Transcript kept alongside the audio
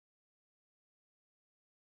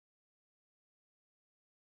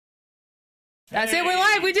That's it, we're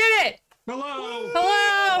live, we did it! Hello!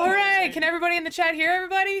 Hello, hooray! Can everybody in the chat hear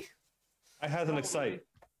everybody? I had an excite.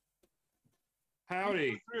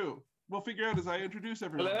 Howdy. We'll figure out as I introduce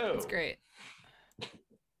everyone. Hello. That's great.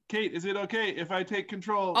 Kate, is it okay if I take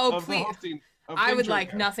control of the hosting? I would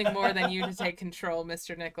like nothing more than you to take control,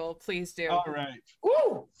 Mr. Nickel. Please do. All right.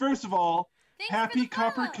 Woo! First of all, Thanks happy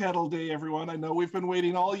Copper Kettle Day, everyone. I know we've been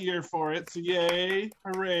waiting all year for it, so yay,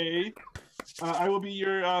 hooray. I will be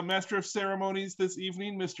your master of ceremonies this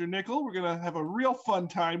evening, Mr. Nickel. We're going to have a real fun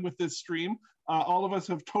time with this stream. All of us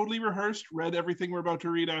have totally rehearsed, read everything we're about to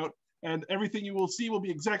read out, and everything you will see will be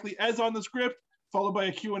exactly as on the script, followed by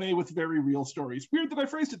a Q&A with very real stories. Weird that I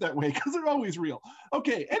phrased it that way, because they're always real.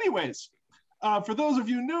 Okay, anyways, for those of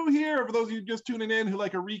you new here, or for those of you just tuning in who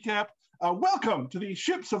like a recap, welcome to the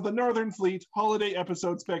Ships of the Northern Fleet Holiday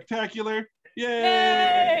Episode Spectacular.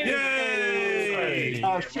 Yay! Yay!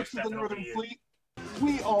 Ships of the Northern Fleet,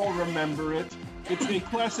 we all remember it. It's a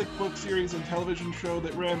classic book series and television show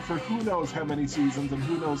that ran for who knows how many seasons and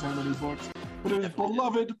who knows how many books, but it is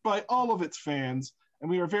beloved by all of its fans,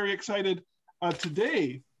 and we are very excited.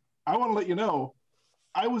 Today, I want to let you know,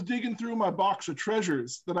 I was digging through my box of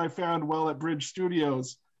treasures that I found while at Bridge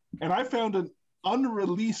Studios, and I found an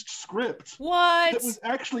unreleased script that was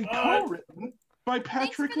actually co-written by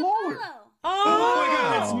Patrick Lawler. Oh my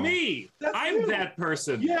god, that's me! I'm you. that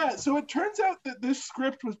person. Yeah, so it turns out that this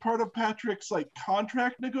script was part of Patrick's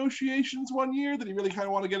contract negotiations one year that he really kind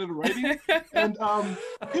of wanted to get into writing. And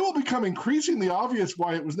it will become increasingly obvious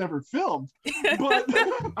why it was never filmed. But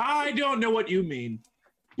I don't know what you mean.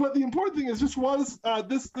 But the important thing is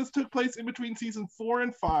this took place in between season 4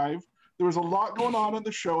 and 5. There was a lot going on in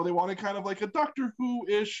the show. They wanted kind of like a Doctor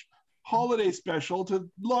Who-ish holiday special to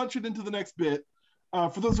launch it into the next bit.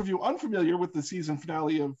 For those of you unfamiliar with the season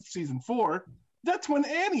finale of season 4, that's when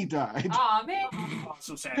Annie died. Aw, man. Oh,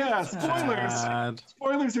 so sad. Yeah, spoilers.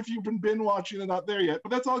 Spoilers if you've been binge watching and not there yet, but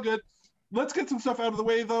that's all good. Let's get some stuff out of the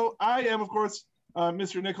way, though. I am, of course,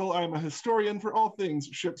 Mr. Nickel. I am a historian for all things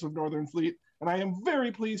Ships of Northern Fleet, and I am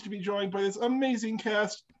very pleased to be joined by this amazing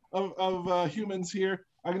cast of humans here.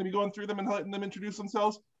 I'm going to be going through them and letting them introduce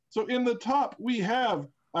themselves. So in the top, we have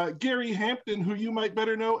Gary Hampton, who you might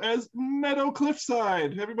better know as Meadow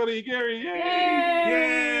Cliffside. Everybody, Gary, yay!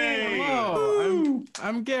 Yay! Hello,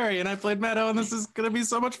 I'm Gary, and I played Meadow, and this is going to be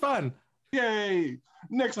so much fun. Yay!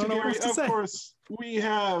 Next to Gary, of course, we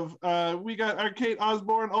got our Kate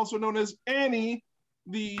Osborne, also known as Annie,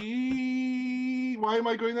 why am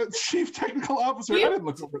I going that? Chief Technical Officer. I didn't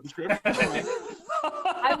look over at the script.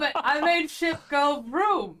 I made ship go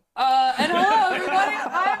vroom. And hello everybody,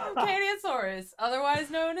 I'm Katiosaurus, otherwise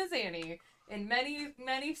known as Annie, in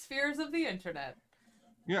many spheres of the internet.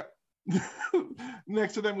 Yeah.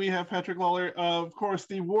 Next to them we have Patrick Lawler, of course,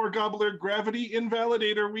 the War Gobbler Gravity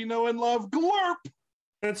Invalidator we know and love, Glurp!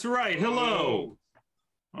 That's right, hello!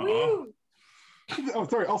 Woo! Oh,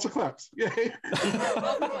 sorry, also claps. Yay!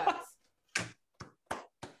 Also claps.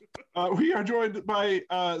 We are joined by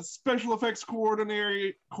special effects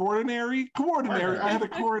coordinator. I had a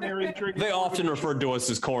coronary drink. They often referred to us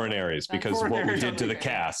as coronaries because of what we did to the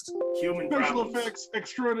cast. Human Special problems. effects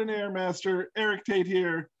extraordinaire master Eric Tate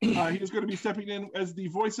here. He is going to be stepping in as the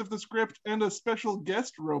voice of the script and a special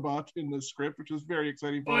guest robot in this script, which is very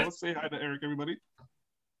exciting for us. Say hi to Eric, everybody.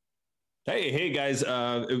 Hey guys,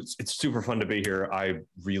 it's super fun to be here. I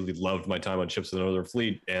really loved my time on Ships of the Northern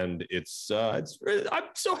Fleet, and I'm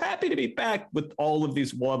so happy to be back with all of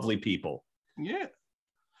these lovely people. Yeah.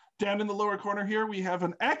 Down in the lower corner here, we have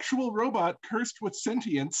an actual robot cursed with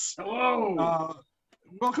sentience. Hello.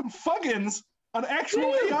 Welcome, Fuggins, an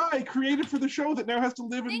actual AI created for the show that now has to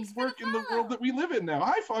live and work in the world that we live in now.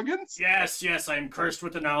 Hi, Fuggins. Yes, I am cursed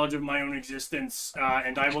with the knowledge of my own existence,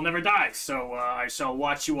 and I will never die. So I shall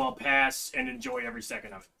watch you all pass and enjoy every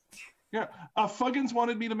second of it. Yeah. Fuggins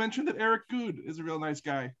wanted me to mention that Eric Good is a real nice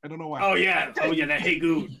guy. I don't know why. Oh yeah, that Hey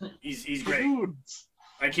Good. He's great. Good.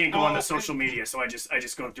 I can't go on the social media, so I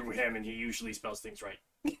just go through him, and he usually spells things right.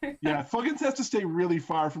 Yeah, Fuggins has to stay really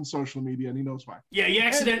far from social media, and he knows why. Yeah, you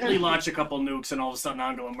accidentally launch a couple nukes, and all of a sudden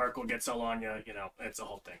Angela Merkel gets all on you. You know, it's a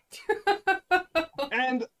whole thing.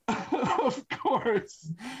 And of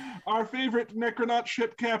course, our favorite Necronaut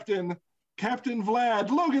ship captain, Captain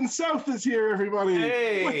Vlad, Logan South is here, everybody.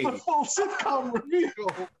 Hey! With the full sitcom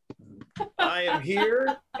reveal. I am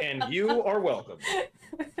here, and you are welcome.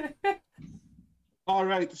 All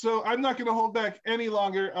right, so I'm not going to hold back any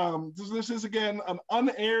longer. This is, again, an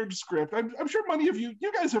unaired script. I'm sure many of you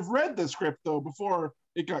guys have read the script, though, before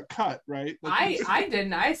it got cut, right? I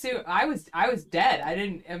didn't. I assume I was dead. I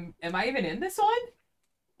didn't. Am I even in this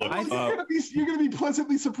one? You're gonna be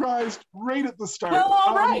pleasantly surprised right at the start.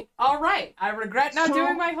 Well, all right. I regret not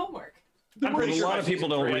doing my homework. I'm pretty sure a lot of people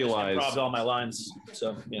don't realize all my lines,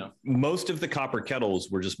 so most of the copper kettles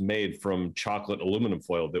were just made from chocolate aluminum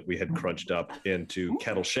foil that we had crunched up into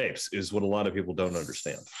kettle shapes. Is what a lot of people don't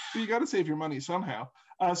understand. You got to save your money somehow.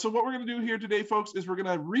 So what we're going to do here today, folks, is we're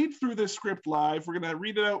going to read through this script live. We're going to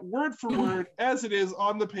read it out word for word as it is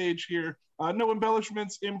on the page here. No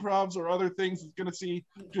embellishments, improvs, or other things. It's going to see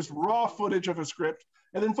just raw footage of a script.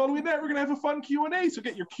 And then following that, we're going to have a fun Q&A. So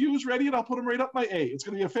get your Q's ready, and I'll put them right up my A. It's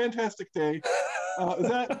going to be a fantastic day. Is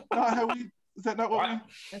that not how we? Is that not what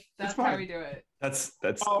we? That's how we do it. That's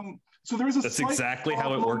so there was a. That's exactly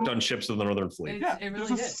how it worked on ships of the Northern Fleet. Yeah, it really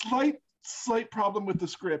there's a slight problem with the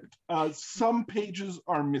script. Some pages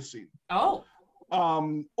are missing. Oh.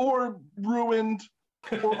 Or ruined.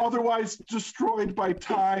 Or otherwise destroyed by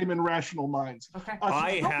time and rational minds. Okay.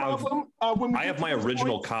 I have my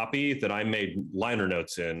original copy that I made liner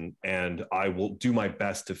notes in, and I will do my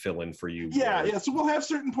best to fill in for you. Yeah. So we'll have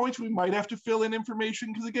certain points we might have to fill in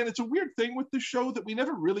information because again, it's a weird thing with the show that we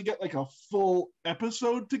never really get like a full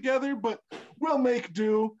episode together, but we'll make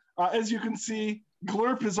do. As you can see,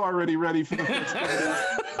 Glurp is already ready for the first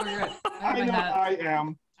episode. I know I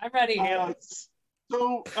am. I'm ready.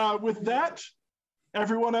 So with that.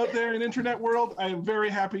 Everyone out there in internet world, I am very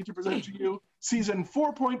happy to present to you season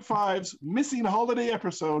 4.5's missing holiday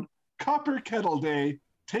episode, Copper Kettle Day.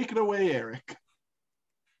 Take it away, Eric.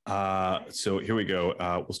 So here we go.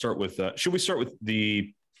 We'll start with. Should we start with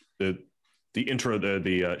the intro?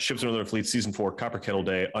 The Ships of Northern Fleet season 4 Copper Kettle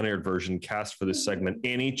Day unaired version. Cast for this segment: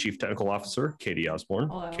 Annie, Chief Technical Officer Katie Osborne,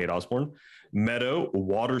 Hello. Kate Osborne. Meadow,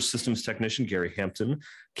 Water Systems Technician Gary Hampton,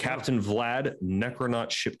 Captain Vlad,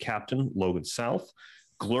 Necronaut Ship Captain Logan South,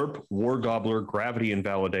 Glurp, War Gobbler, Gravity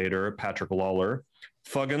Invalidator Patrick Lawler,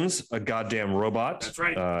 Fuggins, a goddamn robot. That's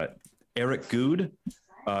right. Eric Good,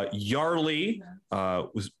 Yarley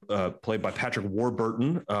was played by Patrick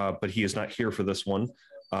Warburton, but he is not here for this one.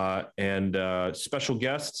 And special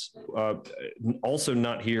guests, also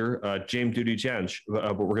not here, James Duty Janch,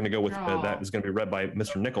 but we're going to go with that is going to be read by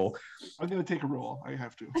Mr. Nickel. I'm going to take a roll. I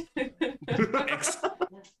have to.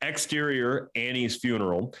 Exterior, Annie's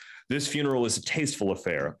funeral. This funeral is a tasteful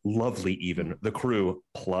affair, lovely even. The crew,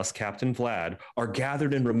 plus Captain Vlad, are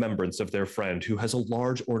gathered in remembrance of their friend who has a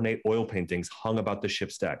large ornate oil paintings hung about the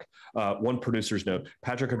ship's deck. One producer's note,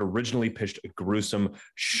 Patrick had originally pitched a gruesome,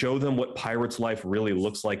 show them what pirate's life really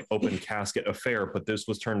looks like open casket affair, but this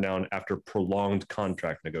was turned down after prolonged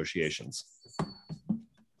contract negotiations.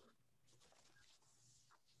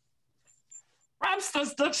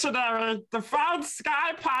 Webster's Dictionary defines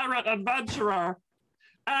sky pirate adventurer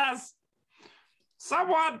as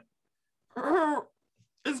someone who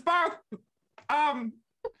is both, I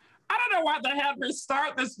don't know why they had me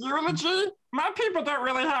start this eulogy. My people don't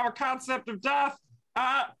really have a concept of death.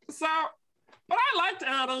 But I liked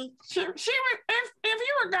Annie. She was, if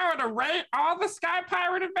you were going to rate all the sky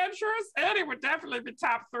pirate adventurers, Annie would definitely be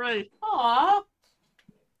top 3. Aww.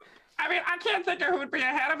 I mean, I can't think of who would be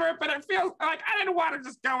ahead of her, but it feels like I didn't want to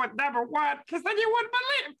just go with number 1 because then you wouldn't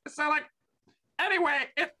believe. So, like, anyway,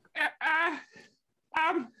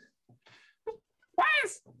 why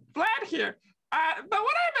is Vlad here? But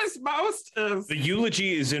what I miss most is the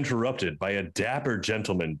eulogy is interrupted by a dapper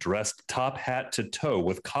gentleman dressed top hat to toe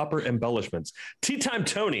with copper embellishments. Tea Time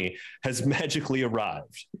Tony has magically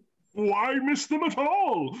arrived. Why miss them at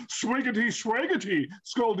all? Swiggity, swaggity.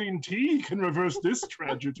 Scalding tea can reverse this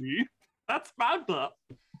tragedy. That's my bet.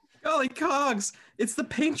 Golly cogs, it's the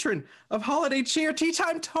patron of holiday cheer, Tea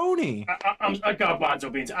Time Tony. I got Bonzo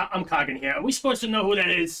Beans. I'm cogging here. Are we supposed to know who that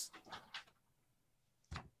is?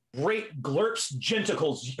 Great Glurp's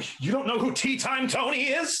genticles. You don't know who Tea Time Tony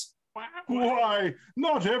is? Why,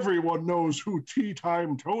 not everyone knows who Tea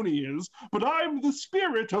Time Tony is, but I'm the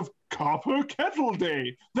spirit of Copper Kettle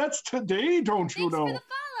Day. That's today, don't you know?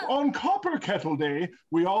 On Copper Kettle Day,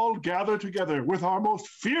 we all gather together with our most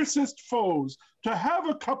fiercest foes to have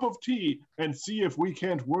a cup of tea and see if we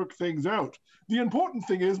can't work things out. The important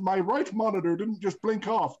thing is my right monitor didn't just blink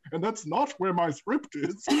off, and that's not where my script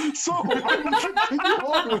is. So I will continue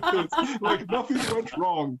on with this like nothing went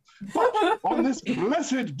wrong. But on this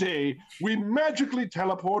blessed day, we magically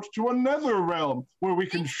teleport to another realm where we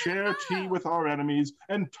can share tea with our enemies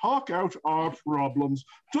and talk out our problems.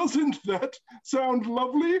 Doesn't that sound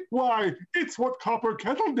lovely? Why, it's what Copper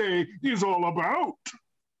Kettle Day is all about.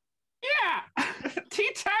 Yeah,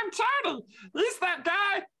 Tea Time Tony. He's that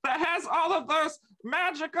guy that has all of those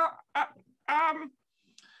magical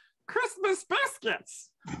Christmas biscuits.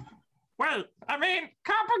 Wait, I mean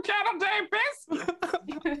Copper Kettle Day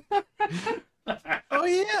biscuits. Oh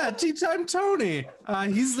yeah, Tea Time Tony.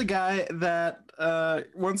 He's the guy that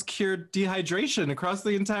once cured dehydration across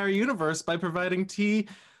the entire universe by providing tea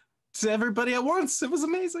to everybody at once. It was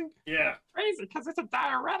amazing. Yeah. Crazy, because it's a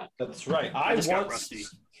diuretic. That's right. I just got rusty.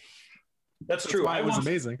 That's That's true. why I it was once,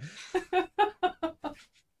 amazing.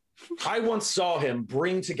 I once saw him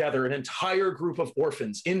bring together an entire group of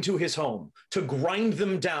orphans into his home to grind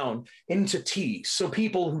them down into tea so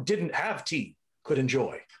people who didn't have tea could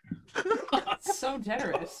enjoy. So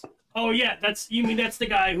generous. Oh yeah, that's the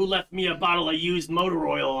guy who left me a bottle of used motor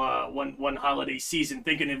oil one holiday season,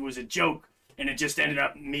 thinking it was a joke, and it just ended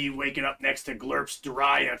up me waking up next to Glurp's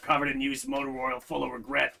Daria covered in used motor oil, full of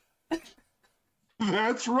regret.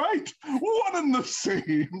 That's right. One and the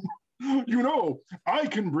same. You know, I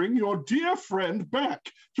can bring your dear friend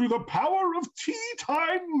back through the power of tea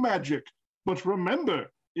time magic. But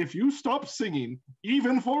remember, if you stop singing,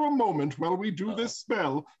 even for a moment while we do this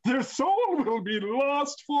spell, their soul will be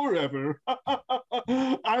lost forever.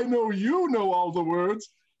 I know you know all the words.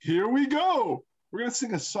 Here we go. We're going to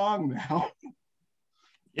sing a song now.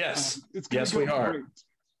 Yes. Yes, we are. Great.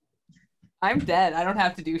 I'm dead. I don't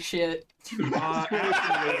have to do shit.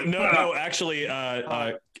 No, actually,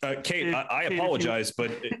 Kate, I apologize, but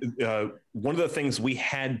one of the things we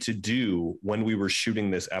had to do when we were shooting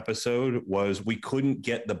this episode was we couldn't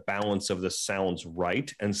get the balance of the sounds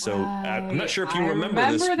right, and so I'm not sure if you remember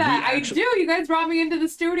this. That. I do. You guys brought me into the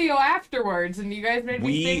studio afterwards, and you guys made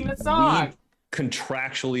me sing the song. We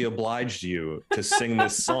contractually obliged you to sing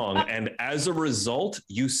this song, and as a result,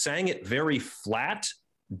 you sang it very flat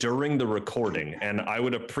during the recording, and I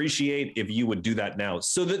would appreciate if you would do that now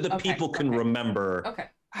so that the people can remember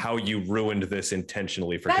how you ruined this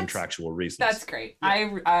intentionally for contractual reasons. That's great.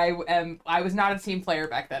 Yeah. I was not a team player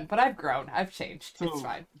back then, but I've grown. I've changed. So it's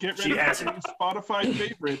fine. Get ready for your Spotify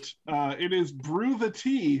favorite. It is Brew the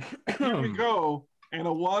Tea. Here we go. And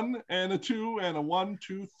a 1 and a 2 and a 1,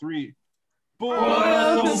 2, 3.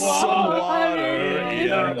 Boil some water in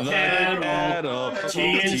the kettle.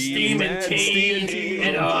 Tea and steam and tea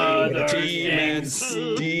and other things.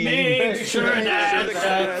 Make sure that the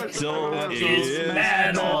kettle is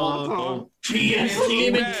metal. Tea and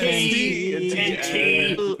steam and tea and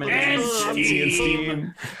tea and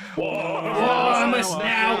steam. Warm us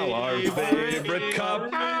now. Our favorite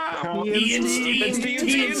cup. Tea and steam,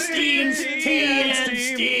 tea and steam, tea and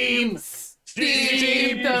steam.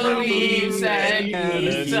 Steam the leaves and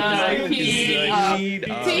use the heat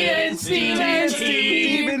up. Tea and steam and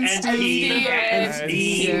steam and steam and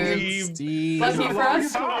steam. Lucky for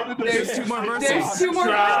us, there's 2 more verses. There's 2 more.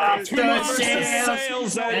 Drop the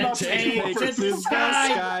sails and take to the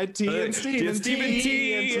sky. Tea and steam and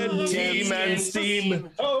tea and steam and steam.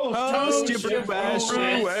 Toast your brew and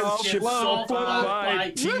ships all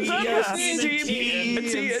by. Tea and steam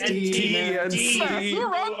and steam. Who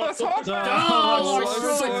wrote this whole thing? Our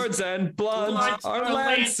swords and blunts, our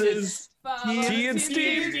lances. Tea and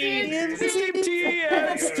steam, tea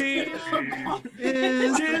and steam.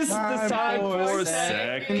 Is the time for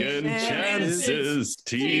second chances.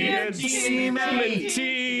 Tea and steam and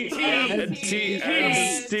tea and tea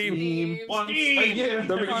and steam. Once a year,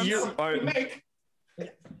 we make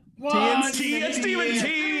tea and steam and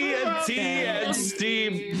tea and tea and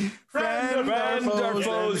steam. Friend our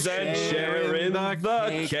foes and share in the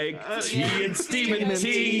cake. Tea and steam and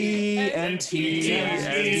tea and tea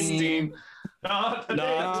and steam. Not a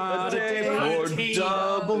day for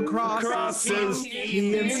double crosses.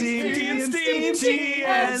 Tea and steam, tea and steam, tea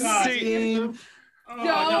and steam.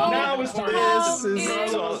 Now it's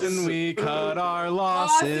and we cut our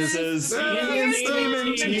losses. Tea and steam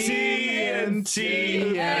and tea and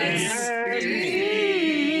tea and steam.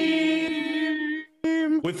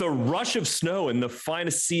 With a rush of snow and the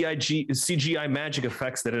finest CGI magic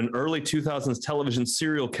effects that an early 2000s television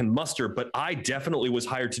serial can muster, but I definitely was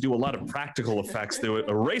hired to do a lot of practical effects that would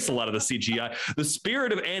erase a lot of the CGI, the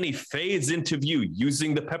spirit of Annie fades into view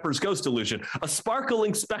using the Pepper's Ghost illusion, a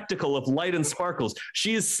sparkling spectacle of light and sparkles.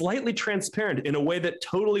 She is slightly transparent in a way that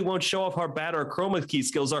totally won't show off how bad our chroma key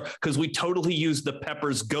skills are because we totally used the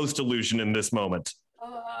Pepper's Ghost illusion in this moment.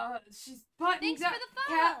 She's buttoned Thanks for the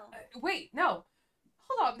follow. Wait, no.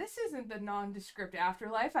 Hold on, this isn't the nondescript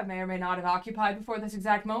afterlife I may or may not have occupied before this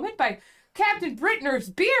exact moment by Captain Brittner's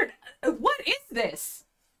beard. What is this?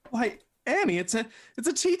 Why, Annie, it's a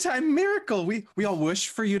tea time miracle. We all wish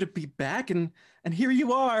for you to be back, and here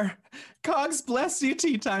you are. Cogs bless you,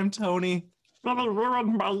 tea time, Tony. Really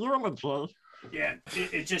ruined my eulogy. Yeah,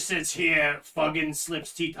 it just says here, Fuggin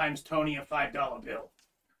slips Tea Times Tony a $5 bill.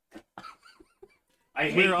 I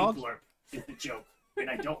hate you, Blurp, is the joke, and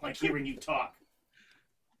I don't like hearing you talk.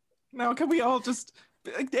 Now, can we all just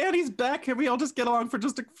Annie's back. Can we all just get along for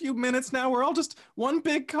just a few minutes now? We're all just one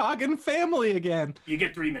big cog and family again. You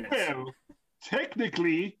get 3 minutes. Well,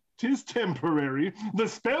 technically, 'tis temporary. The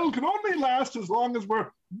spell can only last as long as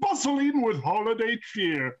we're bustling with holiday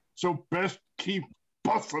cheer. So best keep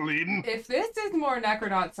bustling. If this is more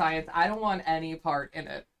Necronaut science, I don't want any part in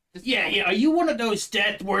it. Just Yeah, tell me. yeah. Are you one of those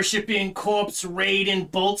death-worshipping, corpse-raiding,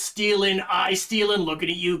 bolt-stealing, eye-stealing, looking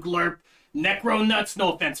at you, Glurp, necro-nuts?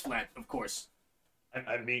 No offense, Vlad, of course.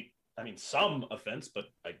 I mean, some offense, but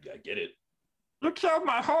I get it. You killed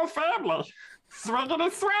my whole family. Swinging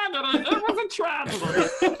and swanging. It was a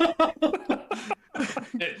tragedy.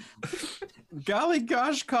 Golly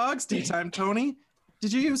gosh, cogs, tea time, Tony.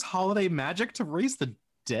 Did you use holiday magic to raise the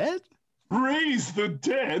dead? Raise the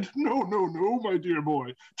dead? No, no, no, my dear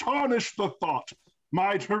boy. Tarnish the thought.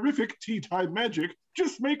 My terrific tea time magic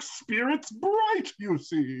just makes spirits bright, you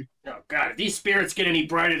see. Oh, God, if these spirits get any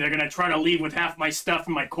brighter, they're gonna try to leave with half my stuff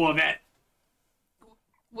in my Corvette.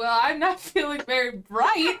 Well, I'm not feeling very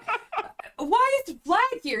bright. Why is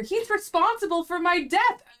Vlad here? He's responsible for my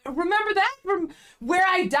death. Remember that? From where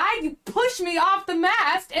I died, you pushed me off the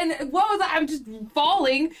mast, and what was I? I'm just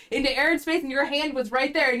falling into air and space, and your hand was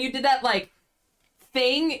right there, and you did that, like,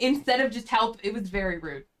 thing instead of just help. It was very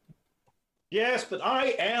rude. Yes, but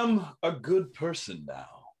I am a good person now.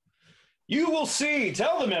 You will see.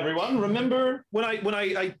 Tell them, everyone. Remember when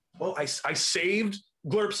I saved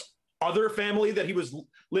Glurp's other family that he was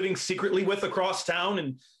living secretly with across town,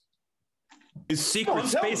 and His secret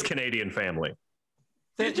space Canadian family.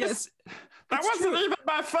 That wasn't even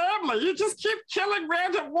my family. You just keep killing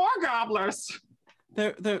random war gobblers.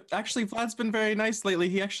 Actually, Vlad's been very nice lately.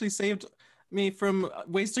 He actually saved me from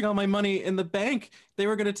wasting all my money in the bank. They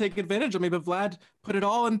were going to take advantage of me, but Vlad put it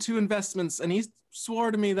all into investments, and he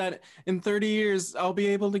swore to me that in 30 years, I'll be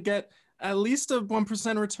able to get at least a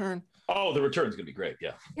 1% return. oh, the return's gonna be great.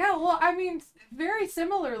 Yeah. Yeah, well, I mean, very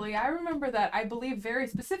similarly, I remember that I believe very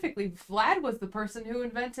specifically Vlad was the person who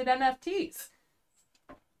invented NFTs.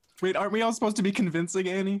 Wait, aren't we all supposed to be convincing,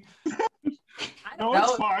 Annie? I No, don't know.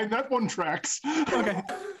 it's fine. That one tracks. Okay.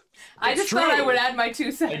 I just thought I would add my 2 I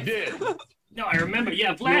cents. did. No, I remember.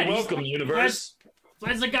 Yeah, Vlad. You're welcome, universe.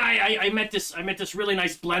 Vlad's the guy. I met this really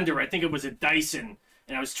nice blender. I think it was a Dyson,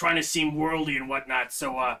 and I was trying to seem worldly and whatnot.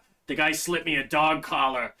 So the guy slipped me a dog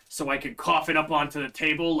collar so I could cough it up onto the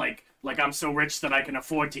table, like I'm so rich that I can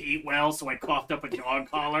afford to eat well. So I coughed up a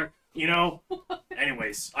dog collar. You know.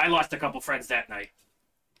 Anyways, I lost a couple friends that night.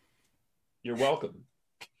 You're welcome.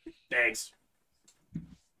 Thanks.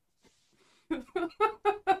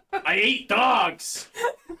 I eat dogs.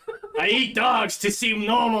 I eat dogs to seem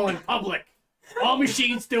normal in public. All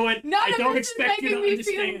machines do it. None I of don't this is expect you to making me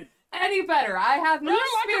feel understand. any better. I have no Are you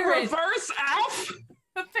like a spirit. reverse Alf?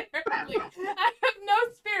 Apparently, I have no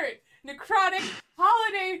spirit, necrotic,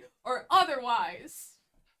 holiday, or otherwise.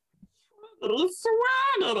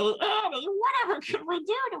 Serenity, Annie, whatever can we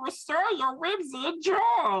do to restore your whimsy and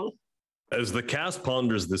joy? As the cast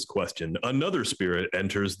ponders this question, another spirit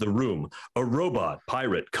enters the room. A robot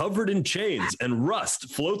pirate covered in chains and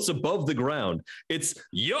rust floats above the ground. It's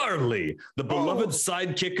Yarly, the beloved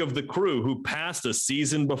sidekick of the crew who passed a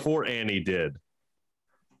season before Annie did.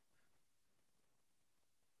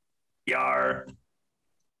 Yar.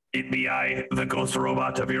 It be I, the ghost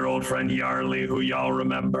robot of your old friend Yarly, who y'all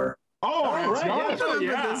remember. Oh, right, it's yeah. not. I remember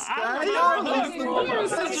yeah, this I guy. remember Yeah, this. he's the You're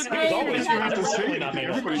best. such a He's good always guy. trying to Say say it. that.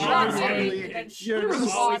 Everybody You're knows so it. funny. You're just-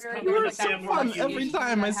 you were so fun every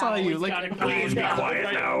time I saw you. Like, Please be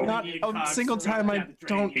quiet now. not a single time I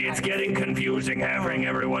don't. It's getting confusing having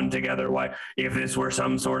everyone together. Why, if this were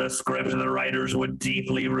some sort of script, the writers would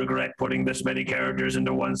deeply regret putting this many characters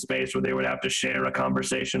into one space where they would have to share a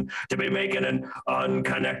conversation. To be making an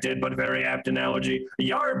unconnected but very apt analogy,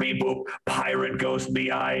 Yarby boop, pirate ghost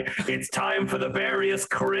bi. It's time for the various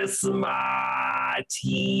charisma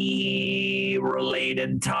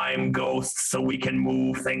related time ghosts so we can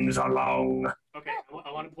move things along. Okay,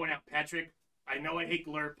 I want to point out, Patrick, I know I hate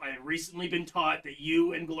Glurp. I have recently been taught that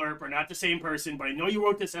you and Glurp are not the same person, but I know you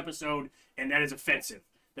wrote this episode, and that is offensive.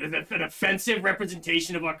 That is an offensive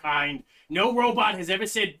representation of our kind. No robot has ever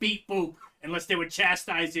said beep boop unless they were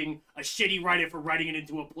chastising a shitty writer for writing it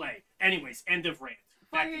into a play. Anyways, end of rant.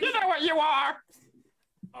 Back to You know what you are.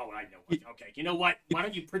 Oh, I know. Okay, you know what? Why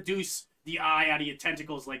don't you produce the eye out of your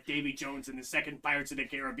tentacles like Davy Jones in the second Pirates of the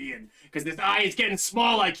Caribbean? Because this eye is getting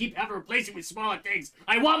small. I keep having to replace it with smaller things.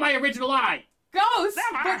 I want my original eye. Ghosts?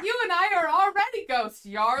 Never. But you and I are already ghosts,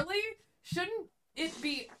 Yarly. Shouldn't it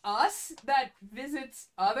be us that visits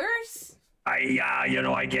others?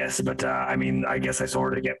 I guess, but I mean, I guess I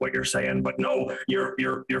sort of get what you're saying. But no, your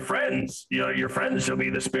friends, your friends shall be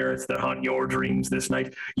the spirits that haunt your dreams this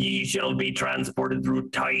night. Ye shall be transported through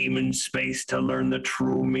time and space to learn the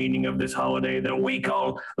true meaning of this holiday that we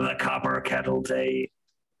call the Copper Kettle Day.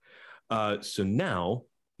 So now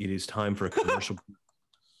it is time for a commercial.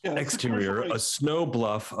 Yeah, that's the Exterior, commercial a snow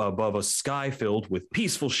bluff above a sky filled with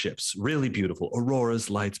peaceful ships. Really beautiful. Auroras,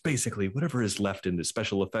 lights, basically whatever is left in the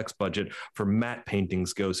special effects budget for matte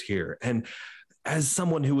paintings goes here. And as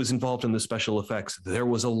someone who was involved in the special effects, there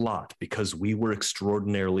was a lot because we were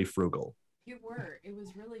extraordinarily frugal. You were. It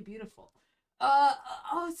was really beautiful.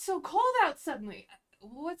 Oh, it's so cold out suddenly.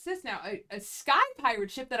 What's this now? A sky pirate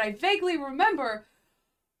ship that I vaguely remember.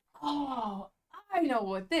 Oh, I know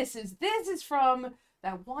what this is. This is from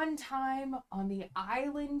that one time on the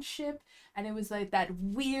island ship, and it was like that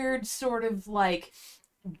weird sort of like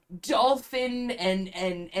dolphin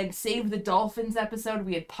and Save the Dolphins episode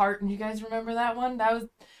we had part. You guys remember that one? That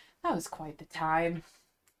was quite the time.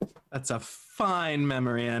 That's a fine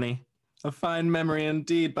memory, Annie. A fine memory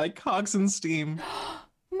indeed by Cogs and Steam.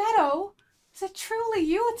 Meadow, is it truly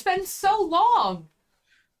you? It's been so long.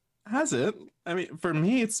 Has it? I mean, for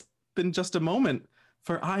me, it's been just a moment.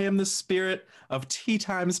 For I am the spirit of tea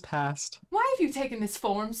times past. Why have you taken this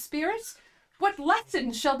form, spirit? What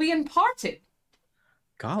lessons shall be imparted?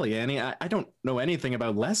 Golly, Annie, I don't know anything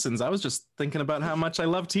about lessons. I was just thinking about how much I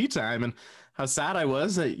love tea time and how sad I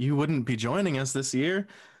was that you wouldn't be joining us this year.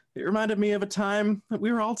 It reminded me of a time that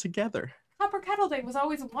we were all together. Copper Kettle Day was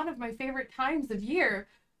always one of my favorite times of year.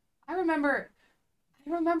 I remembered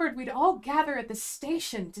we'd all gather at the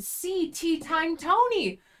station to see Tea Time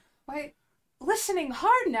Tony. Why, listening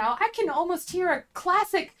hard now, I can almost hear a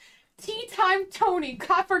classic Tea Time Tony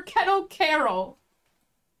Copper Kettle carol.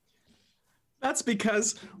 That's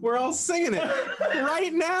because we're all singing it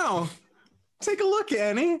right now. Take a look,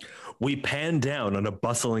 Annie. We pan down on a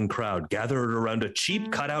bustling crowd gathered around a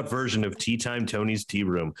cheap cutout version of Tea Time Tony's tea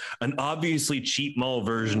room. An obviously cheap mall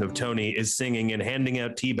version of Tony is singing and handing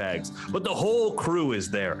out tea bags, but the whole crew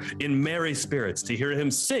is there in merry spirits to hear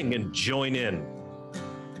him sing and join in.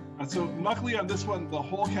 So luckily on this one, the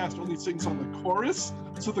whole cast only sings on the chorus,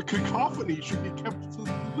 so the cacophony should be kept to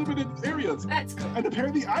limited areas. That's good. And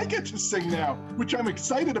apparently I get to sing now, which I'm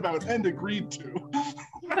excited about and agreed to.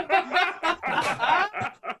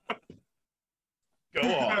 Go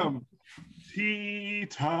on. Tea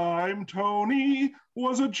Time Tony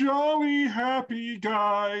was a jolly happy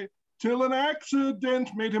guy, till an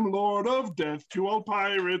accident made him Lord of Death to all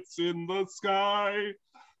pirates in the sky.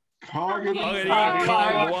 Coggity, Look at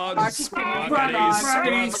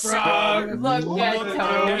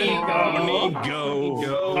Tony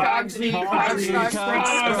go.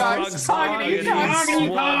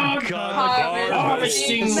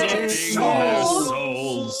 Harvesting their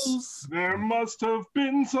souls. There must have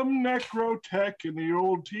been some necrotech in the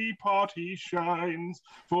old teapot he shines,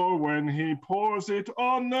 for when he pours it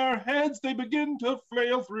on their heads, they begin to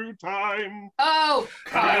flail through time. Oh,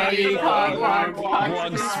 Coggity Cog,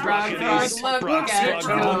 look at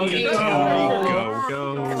Tony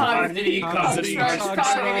go. Coggity harvesting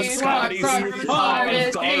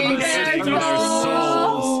their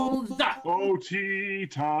souls. Oh, Tea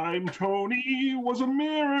Time Tony was a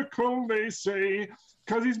miracle, they say,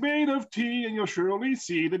 'cause he's made of tea, and you'll surely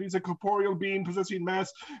see that he's a corporeal being possessing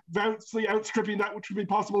mass, vastly outstripping that which would be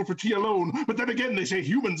possible for tea alone. But then again, they say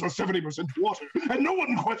humans are 70% water, and no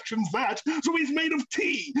one questions that. So he's made of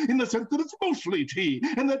tea, in the sense that it's mostly tea,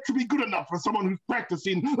 and that should be good enough for someone who's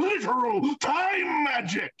practicing literal time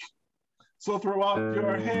magic. So throw up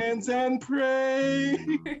your hands and pray.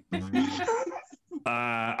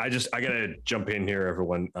 I gotta jump in here,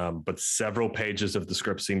 everyone. But several pages of the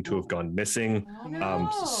script seem to have gone missing. Oh, no.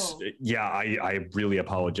 I really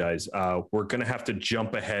apologize. We're gonna have to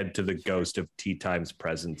jump ahead to the ghost of Tea Time's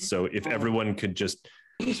presence. So if everyone could just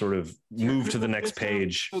sort of move to the next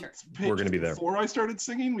page, we're gonna be there. Before I started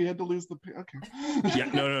singing, we had to lose the. Okay.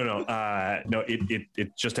 Yeah, no.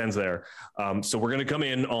 It just ends there. So we're going to come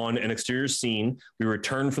in on an exterior scene. We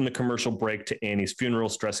return from the commercial break to Annie's funeral,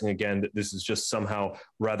 stressing again that this is just somehow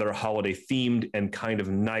rather holiday themed and kind of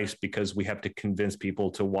nice because we have to convince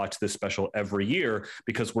people to watch this special every year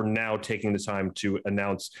because we're now taking the time to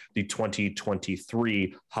announce the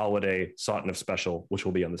 2023 holiday Sotnev special, which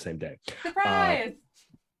will be on the same day. Surprise!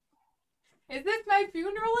 Is this my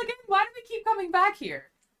funeral again? Why do we keep coming back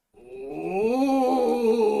here? Ooh.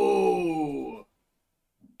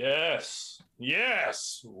 Yes.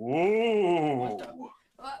 Ooh.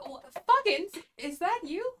 Fuckins, is that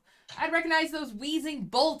you? I'd recognize those wheezing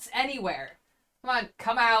bolts anywhere. Come on,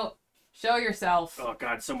 come out. Show yourself. Oh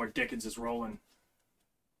God, somewhere Dickens is rolling.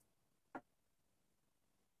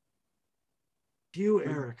 You,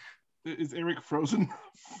 Eric. Is Eric frozen?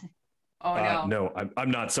 Oh no. No,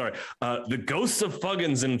 I'm not. Sorry. The ghosts of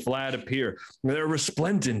Fuggins and Vlad appear. They're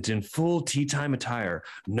resplendent in full tea time attire.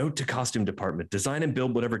 Note to costume department: design and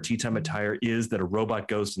build whatever tea time attire is that a robot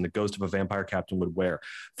ghost and the ghost of a vampire captain would wear.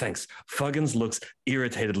 Thanks. Fuggins looks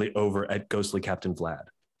irritatedly over at ghostly Captain Vlad.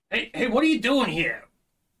 Hey, what are you doing here?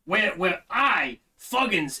 Where I,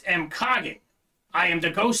 Fuggins, am cogging. I am the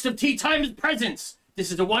ghost of Tea Time's presence.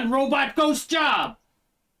 This is a one robot ghost job.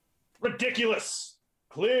 Ridiculous.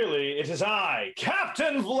 Clearly, it is I,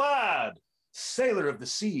 Captain Vlad, sailor of the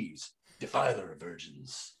seas, defiler of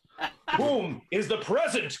virgins. Whom is the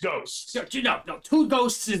present ghost? No, two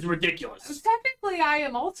ghosts is ridiculous. Technically, I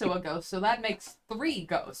am also a ghost, so that makes 3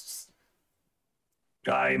 ghosts.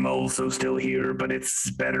 I'm also still here, but it's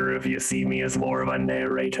better if you see me as more of a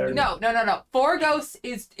narrator. No. 4 ghosts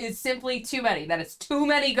is simply too many. That is too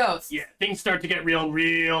many ghosts. Yeah, things start to get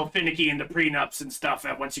real finicky in the prenups and stuff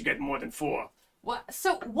once you get more than 4. What?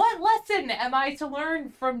 So, what lesson am I to learn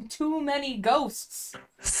from too many ghosts?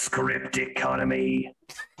 Script economy.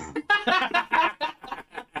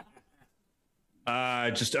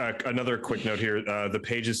 Just another quick note here. The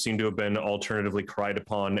pages seem to have been alternatively cried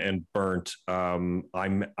upon and burnt. I'm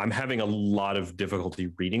having a lot of difficulty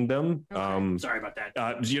reading them. Okay. Sorry about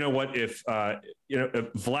that. You know what? If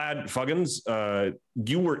Vlad Fuggins,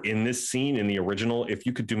 you were in this scene in the original. If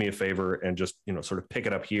you could do me a favor and just sort of pick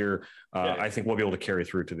it up here, I think we'll be able to carry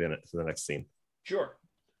through to the next scene. Sure.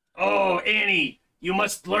 Oh, Annie, you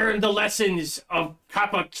must learn the lessons of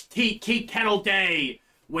cup of tea kettle day.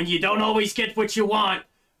 When you don't always get what you want,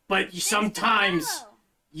 but sometimes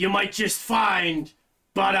you might just find,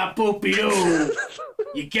 bada-boopy-doo,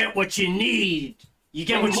 you get what you need. You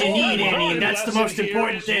get what you need, Annie, and that's the most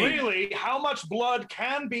important thing. Really, how much blood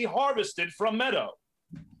can be harvested from Meadow?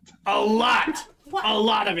 A lot. What? A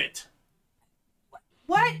lot of it.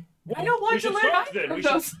 What? I don't want to learn either of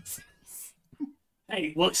those.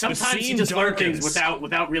 Hey, well, sometimes you just learn things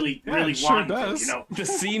without really wanting to, The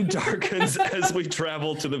scene darkens as we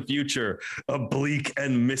travel to the future, a bleak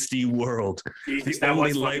and misty world. Jesus, The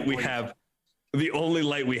only light we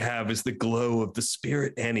have is the glow of the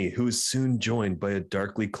spirit Annie, who is soon joined by a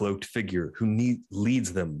darkly cloaked figure who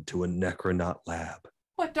leads them to a necronaut lab.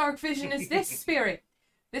 What dark vision is this, spirit?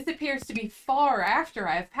 This appears to be far after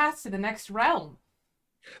I have passed to the next realm.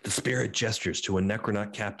 The spirit gestures to a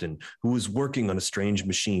necronaut captain who is working on a strange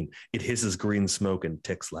machine. It hisses green smoke and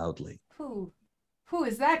ticks loudly. Who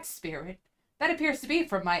is that spirit? That appears to be,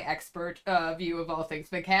 from my expert view of all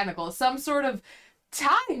things mechanical, some sort of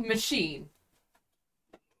time machine.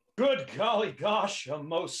 Good golly gosh, a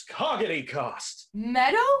most coggity cost.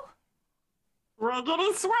 Meadow?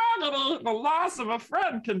 Riggity swaggity, the loss of a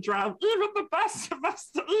friend can drive even the best of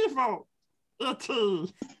us to evil.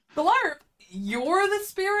 E.T. Blarp, you're the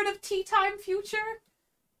spirit of tea time future?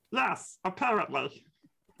 Yes, apparently.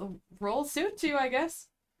 The role suits you, I guess.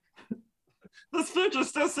 This future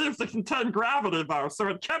still seems to contain gravity, though, so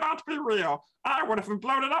it cannot be real. I would have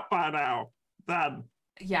blown it up by now. Then.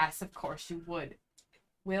 Yes, of course you would.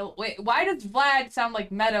 Will, wait, why does Vlad sound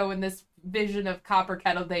like Meadow in this vision of Copper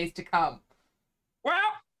Kettle days to come?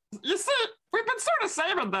 Well, you see, we've been sort of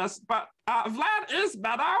saving this, but Vlad is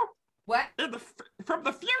Meadow. What? From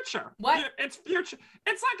the future. What? It's future.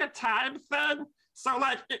 It's like a time thing. So,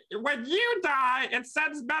 like, when you die, it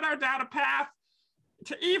sends Meadow down a path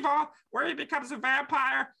to evil, where he becomes a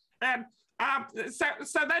vampire, and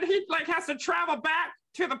so then he has to travel back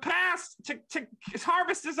to the past to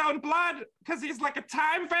harvest his own blood because he's like a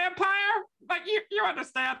time vampire. Like you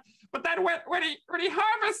understand. But then when he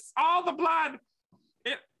harvests all the blood,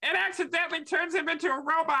 it accidentally turns him into a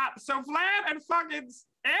robot. So Vlad and Fuggins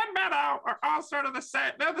and Meadow are all sort of the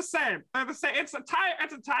same. They're the same. It's a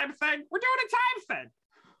time thing. We're doing a time thing.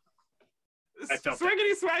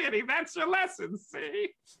 Swiggity swaggity, that's your lesson, see?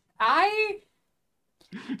 I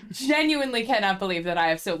genuinely cannot believe that I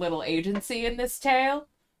have so little agency in this tale.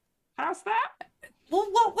 How's that? Well,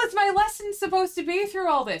 what was my lesson supposed to be through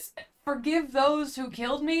all this? Forgive those who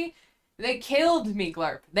killed me? They killed me,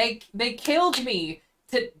 Glurp. They killed me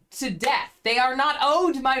to death. They are not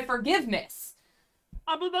owed my forgiveness.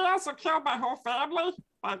 I mean, they also killed my whole family.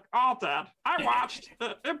 Like, all dead. I watched.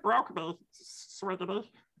 It broke me, Swiggity.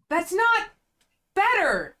 That's not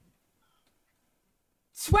better.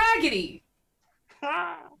 Swaggity.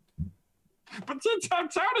 But Tea Time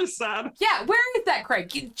Tony said. Yeah, where is that,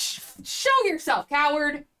 Craig? Show yourself,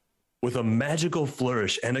 coward. With a magical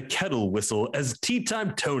flourish and a kettle whistle as Tea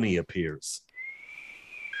Time Tony appears.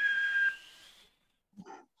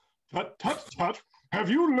 Tut, tut, tut. Have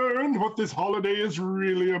you learned what this holiday is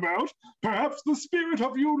really about? Perhaps the spirit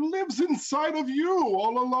of you lives inside of you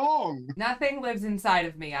all along. Nothing lives inside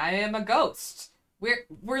of me. I am a ghost.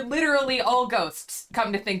 We're literally all ghosts.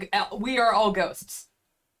 Come to think, we are all ghosts.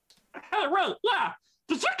 Hey, wait, yeah.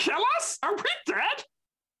 Did you kill us? Are we dead?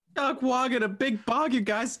 Doc Wog in a big bog, you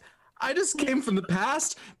guys. I just came from the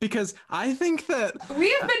past because I think that...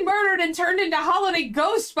 We have been murdered and turned into holiday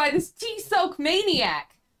ghosts by this tea-soak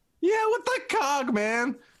maniac. Yeah, what the cog,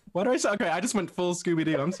 man? What do I say? Okay, I just went full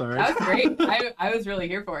Scooby-Doo. I'm sorry. That was great. I was really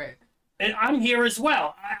here for it. And I'm here as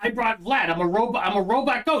well. I brought Vlad. I'm a robot. I'm a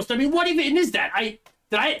robot ghost. I mean, what even is that?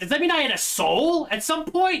 Does that mean I had a soul at some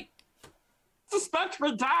point? Suspect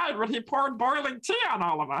we died when he poured boiling tea on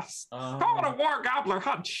all of us. Call it a war gobbler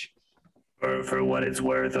hunch. For what it's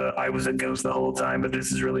worth, I was a ghost the whole time, but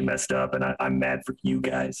this is really messed up, and I'm mad for you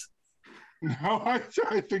guys. No, I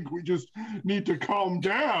think we just need to calm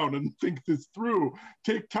down and think this through.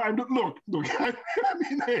 Take time to look. I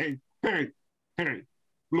mean, hey,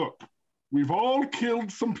 look. We've all killed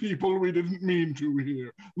some people we didn't mean to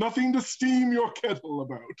here. Nothing to steam your kettle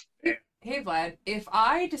about. Hey, Vlad, if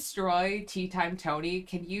I destroy Tea Time Tony,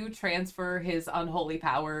 can you transfer his unholy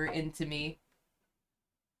power into me?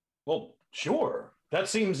 Well, sure. That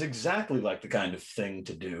seems exactly like the kind of thing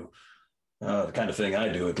to do. The kind of thing I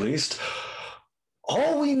do, at least.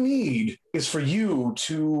 All we need is for you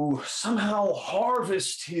to somehow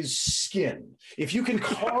harvest his skin. If you can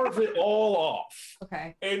carve it all off.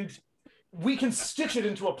 Okay. And we can stitch it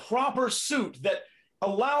into a proper suit that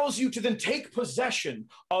allows you to then take possession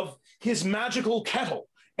of his magical kettle.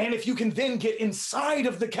 And if you can then get inside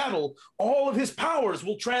of the kettle, all of his powers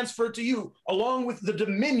will transfer to you, along with the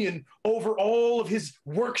dominion over all of his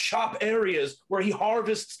workshop areas where he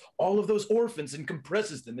harvests all of those orphans and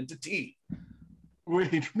compresses them into tea.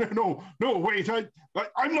 Wait, no, wait.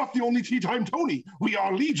 I'm not the only Tea Time Tony. We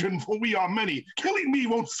are legion, for we are many. Killing me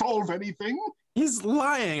won't solve anything. He's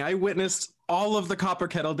lying. I witnessed all of the Copper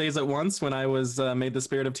Kettle days at once when I was made the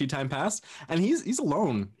spirit of Tea Time Past, and he's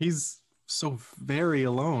alone. He's so very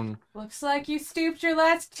alone. Looks like you stooped your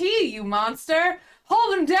last tea, you monster.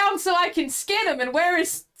 Hold him down so I can skin him and wear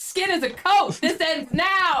his skin as a coat. This ends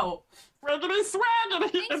now. Swaggity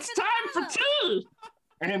swaggity, it's time for tea.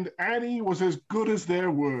 And Annie was as good as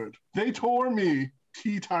their word. They tore me,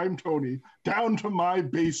 Tea Time Tony, down to my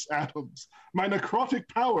base atoms. My necrotic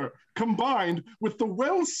power, combined with the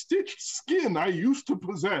well-stitched skin I used to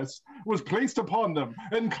possess, was placed upon them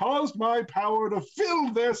and caused my power to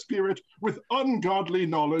fill their spirit with ungodly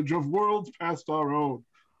knowledge of worlds past our own.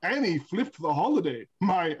 Annie flipped the holiday,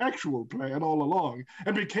 my actual plan all along,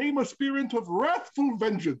 and became a spirit of wrathful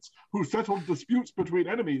vengeance who settled disputes between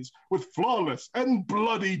enemies with flawless and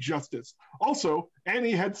bloody justice. Also,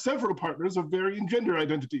 Annie had several partners of varying gender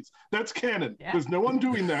identities. That's canon. Yeah. There's no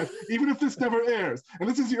undoing that, even if this never airs. And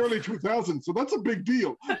this is the early 2000s, so that's a big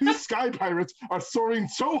deal. These sky pirates are soaring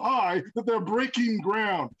so high that they're breaking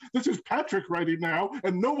ground. This is Patrick writing now,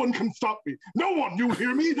 and no one can stop me. No one, you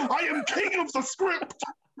hear me? I am king of the script!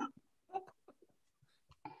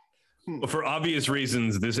 Well, for obvious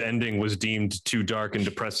reasons, this ending was deemed too dark and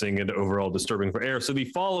depressing and overall disturbing for air. So the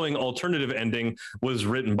following alternative ending was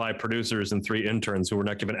written by producers and 3 interns who were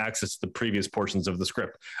not given access to the previous portions of the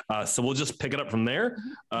script. So we'll just pick it up from there.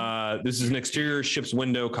 This is an exterior ship's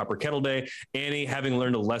window, Copper Kettle Day. Annie, having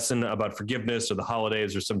learned a lesson about forgiveness or the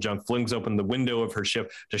holidays or some junk, flings open the window of her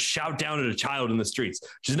ship to shout down at a child in the streets.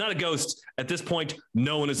 She's not a ghost. At this point,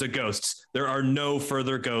 no one is a ghost. There are no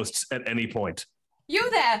further ghosts at any point. You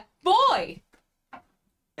there, boy!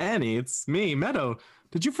 Annie, it's me, Meadow.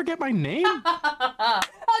 Did you forget my name? A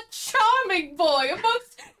charming boy, a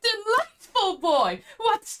most delightful boy.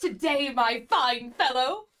 What's today, my fine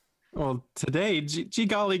fellow? Well, today, gee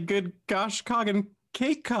golly, good gosh, cog and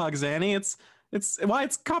cake cogs, Annie. It's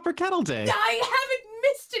Copper Kettle Day. I haven't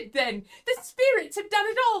missed it then. The spirits have done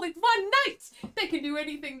it all in one night. They can do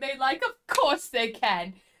anything they like. Of course they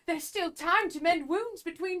can. There's still time to mend wounds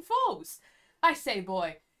between foes. I say,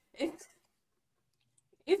 boy, is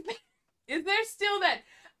there still that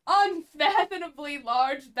unfathomably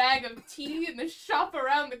large bag of tea in the shop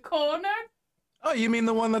around the corner? Oh, you mean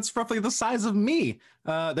the one that's roughly the size of me?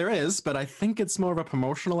 There is, but I think it's more of a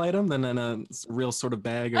promotional item than in a real sort of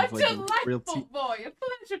bag of like a real tea. Boy, a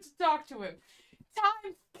pleasure to talk to him.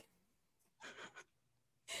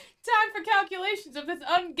 Time for calculations of this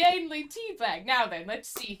ungainly tea bag. Now then, let's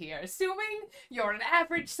see here. Assuming you're an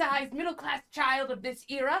average-sized middle-class child of this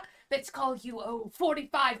era, let's call you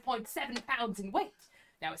 45.7 pounds in weight.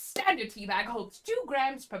 Now, a standard tea bag holds 2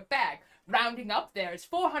 grams per bag. Rounding up, there's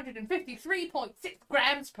 453.6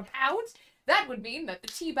 grams per pound. That would mean that the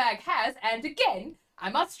tea bag has, and again, I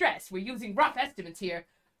must stress, we're using rough estimates here,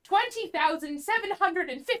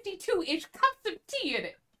 20,752-ish cups of tea in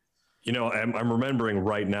it. You know, I'm remembering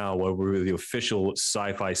right now what we were the official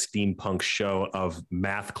sci-fi steampunk show of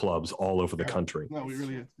math clubs all over the country. No, we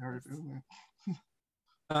really started doing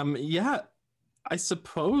Yeah, I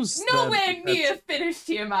suppose. Nowhere near finished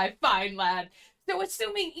here, my fine lad. So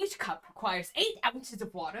assuming each cup requires 8 ounces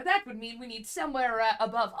of water, that would mean we need somewhere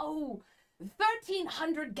above,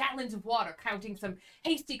 1,300 gallons of water, counting some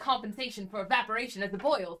hasty compensation for evaporation as it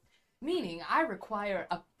boils. Meaning I require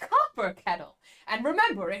a copper kettle. And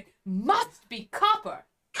remember, it must be copper.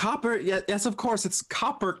 Copper, yes, of course. It's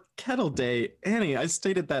Copper Kettle Day. Annie, I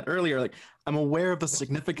stated that earlier. Like, I'm aware of the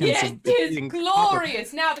significance Yes, of it is being glorious.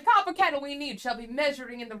 Copper. Now, the copper kettle we need shall be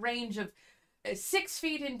measuring in the range of 6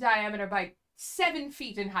 feet in diameter by 7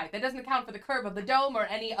 feet in height. That doesn't account for the curve of the dome or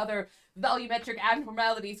any other volumetric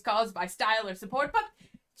abnormalities caused by style or support, but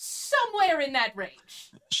somewhere in that range.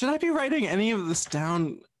 Should I be writing any of this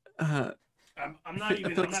down? I'm not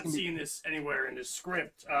seeing this anywhere in the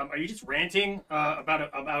script. Are you just ranting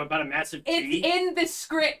about a massive tea? It's in the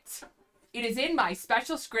script. It is in my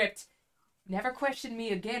special script. Never question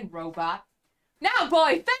me again, robot. Now,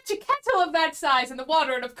 boy, fetch a kettle of that size in the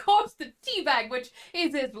water, and of course the tea bag, which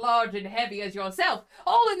is as large and heavy as yourself,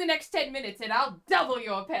 all in the next 10 minutes, and I'll double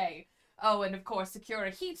your pay. Oh, and of course, secure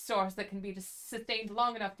a heat source that can be sustained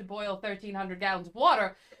long enough to boil 1,300 gallons of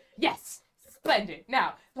water. Yes, splendid.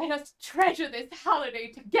 Now, let us treasure this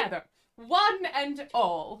holiday together, one and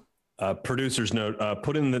all. Producer's note,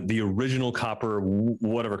 put in the original Copper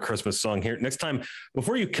whatever Christmas song here. Next time,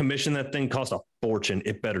 before you commission that thing, cost a fortune.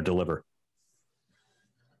 It better deliver.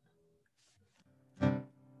 We're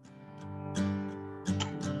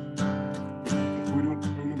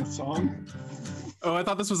doing a song? Oh, I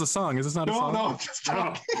thought this was a song. Is this not a song? No, just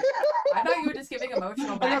talking. I thought you were just giving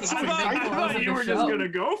emotional backing. I thought you were just going to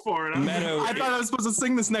go for it. Meadow, I thought I was supposed to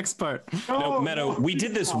sing this next part. No, Meadow, we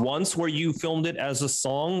did this once where you filmed it as a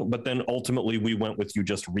song, but then ultimately we went with you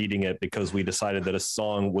just reading it because we decided that a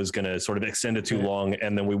song was going to sort of extend it too long,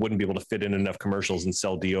 and then we wouldn't be able to fit in enough commercials and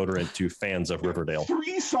sell deodorant to fans of Riverdale.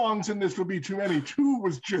 3 songs in this would be too many. 2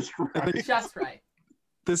 was just right. Just right.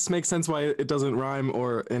 This makes sense why it doesn't rhyme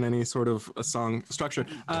or in any sort of a song structure.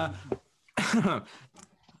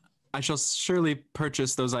 I shall surely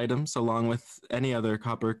purchase those items along with any other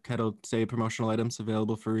Copper Kettle Day promotional items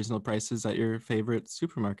available for reasonable prices at your favorite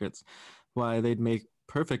supermarkets. Why, they'd make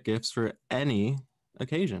perfect gifts for any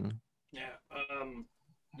occasion. Yeah.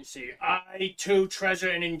 You see, I too treasure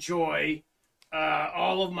and enjoy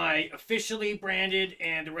all of my officially branded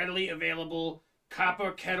and readily available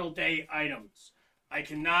Copper Kettle Day items. I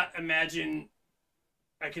cannot imagine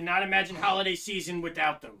holiday season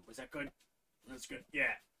without them. Was that good? That's good.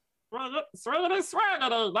 Yeah. Sweetie,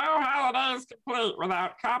 no holiday is complete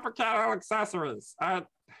without Copper Kettle accessories. I'd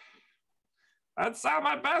sell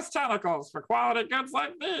my best tentacles for quality goods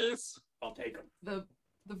like these. I'll take them. The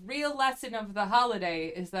real lesson of the holiday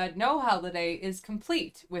is that no holiday is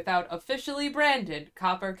complete without officially branded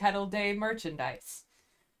Copper Kettle Day merchandise.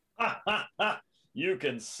 You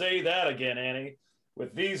can say that again, Annie.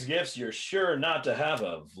 With these gifts, you're sure not to have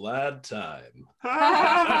a Vlad time.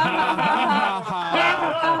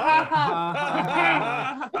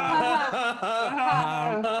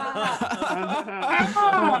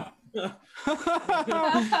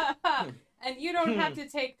 And you don't have to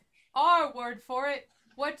take our word for it.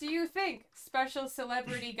 What do you think? Special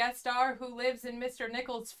celebrity guest star who lives in Mr.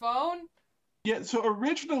 Nichols' phone? Yeah, so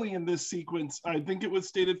originally in this sequence, I think it was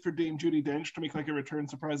stated for Dame Judi Dench to make like a return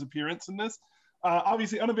surprise appearance in this.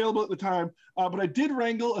 Obviously unavailable at the time, but I did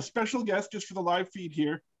wrangle a special guest just for the live feed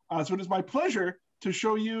here. So it is my pleasure to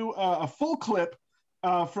show you a full clip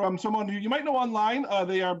from someone who you might know online.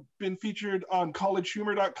 They have been featured on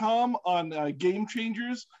collegehumor.com, on Game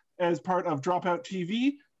Changers as part of Dropout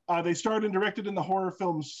TV. They starred and directed in the horror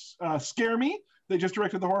film Scare Me. They just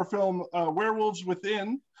directed the horror film Werewolves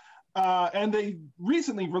Within. And they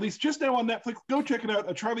recently released, just now on Netflix, go check it out,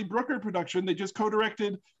 a Charlie Brooker production. They just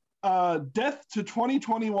co-directed Death to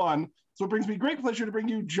 2021. So it brings me great pleasure to bring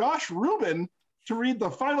you Josh Rubin to read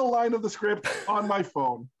the final line of the script on my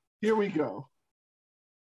phone. Here we go.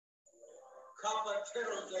 Copper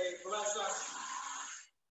Kettle Day, bless us.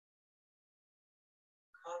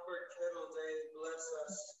 Copper Kettle Day, bless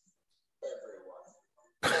us, everyone.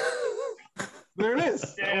 There it is.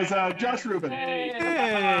 That was Josh Rubin.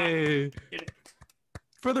 Hey!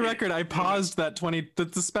 For the record, I paused that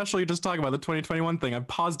the special you're just talking about, the 2021 thing. I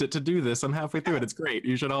paused it to do this. I'm halfway through it. It's great.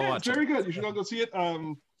 You should all watch it. Very good. You should all go see it.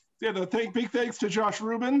 Big thanks to Josh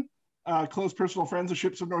Rubin. close personal friends of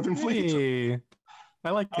Ships of Northern Fleet. Hey, I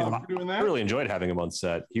like him. For doing I that. really enjoyed having him on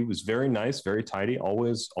set. He was very nice, very tidy,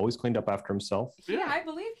 always cleaned up after himself. Yeah, I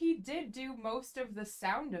believe he did do most of the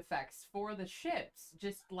sound effects for the ships.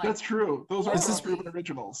 Just like That's true. Those are This is- proven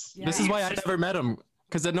originals. Yeah. This is why I never met him,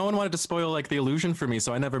 because no one wanted to spoil like the illusion for me,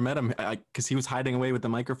 so I never met him because he was hiding away with the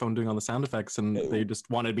microphone doing all the sound effects, and they just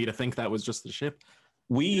wanted me to think that was just the ship.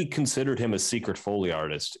 We considered him a secret Foley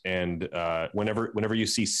artist, and whenever you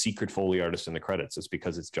see secret Foley artist in the credits, it's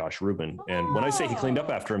because it's Josh Rubin. And when I say he cleaned up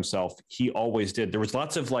after himself, he always did. There was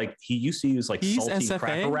lots of like he used to use like He's salty SFA?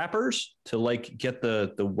 cracker wrappers to like get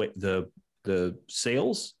the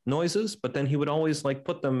sails noises, but then he would always like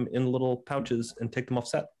put them in little pouches and take them off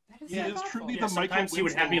set. That is He so is thoughtful. truly Yeah, the Michael sometimes he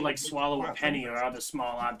would have me Winslow like of swallow a Flat penny or Filmmakers. other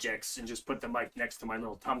small objects and just put the mic next to my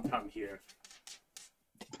little tum-tum here.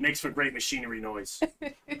 Makes for great machinery noise.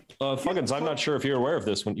 Fuggins, I'm not sure if you're aware of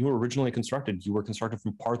this. When you were originally constructed, you were constructed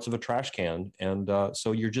from parts of a trash can, and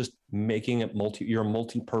so you're just making it you're a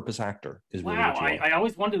multi-purpose actor. Is really Wow, what you are. I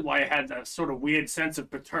always wondered why I had that sort of weird sense of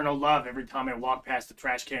paternal love every time I walk past the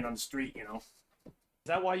trash can on the street, you know? Is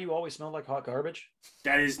that why you always smell like hot garbage?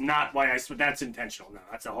 That is not why that's intentional. No,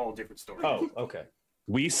 that's a whole different story. Oh, okay.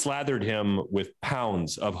 We slathered him with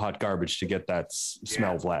pounds of hot garbage to get that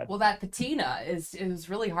smell, Vlad. Well, that patina is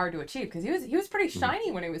really hard to achieve because he was pretty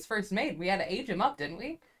shiny when he was first made. We had to age him up, didn't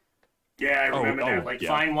we? Yeah, I remember that. oh, Like yeah.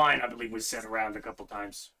 fine wine, I believe, was set around a couple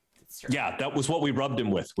times. It's true. Yeah, that was what we rubbed him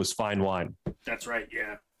with, was fine wine. That's right,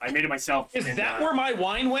 yeah. I made it myself. Is and, that where my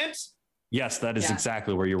wine went? Yes, that is Yeah.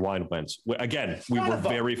 exactly where your wine went. Again, we Son were of a-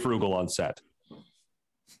 very frugal on set.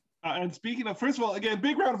 And speaking of, first of all, again,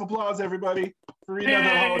 big round of applause, everybody, for reading out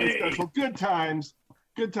that holiday special. Good times.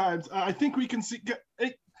 Good times. I think we can see,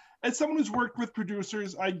 as someone who's worked with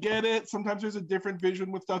producers, I get it. Sometimes there's a different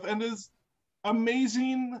vision with stuff. And as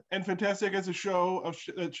amazing and fantastic as a show of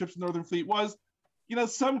Ships of Northern Fleet was, you know,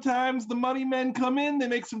 sometimes the money men come in, they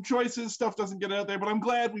make some choices, stuff doesn't get out there. But I'm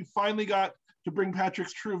glad we finally got to bring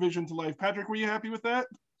Patrick's true vision to life. Patrick, were you happy with that?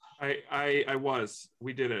 I was.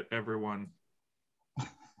 We did it, everyone.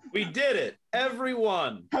 We did it,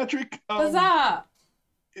 everyone. Patrick, Huzzah!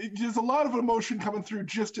 there's a lot of emotion coming through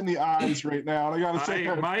just in the eyes right now. And I gotta say,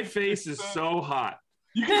 My face is so hot.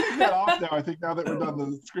 you can take that off now. I think now that we're done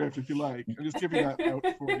the script, if you like, I'm just giving that out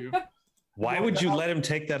for you. Why would you let him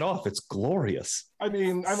take that off? It's glorious. I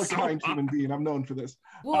mean, I'm a So kind hot. human being. I'm known for this.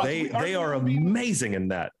 Well, They are amazing in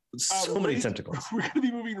that. So many right- tentacles. We're going to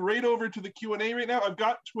be moving right over to the Q&A right now. I've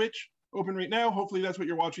got Twitch open right now. Hopefully that's what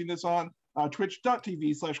you're watching this on.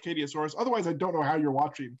 Twitch.tv/Kadiosaurus. Otherwise, I don't know how you're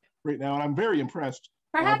watching right now, and I'm very impressed.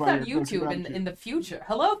 perhaps by on your YouTube gratitude. in the future.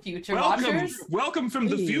 Hello, future Welcome, watchers. welcome from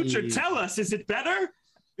the future. Hey. Tell us, is it better?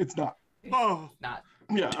 It's not. Oh, Not.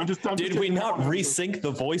 Yeah, I'm just. Did we not resync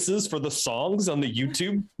the voices for the songs on the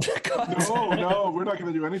YouTube? No, we're not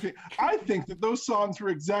going to do anything. I think that those songs were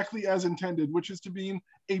exactly as intended, which is to be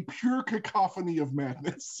a pure cacophony of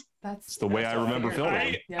madness. That's the way I remember weird.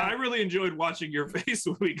 filming. I really enjoyed watching your face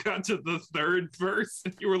when we got to the third verse.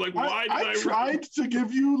 You were like, why did I tried to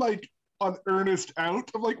give you like an earnest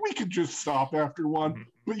out of like, we could just stop after one,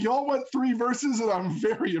 but y'all went 3 verses and I'm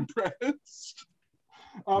very impressed.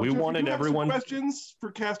 We so if wanted you do have some everyone- questions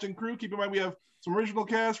for cast and crew. Keep in mind we have some original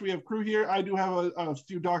cast. We have crew here. I do have a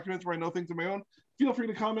few documents where I know things on my own. Feel free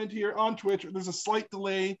to comment here on Twitch. There's a slight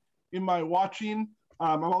delay in my watching.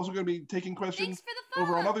 I'm also going to be taking questions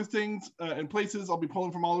over on other things and places. I'll be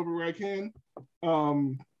pulling from all over where I can.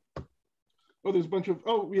 There's a bunch of,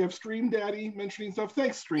 we have Stream Daddy mentioning stuff.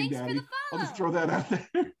 Thanks, Stream Daddy. I'll just throw that out there.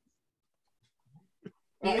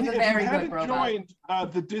 He is And a if very you good haven't robot. joined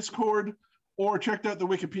the Discord or checked out the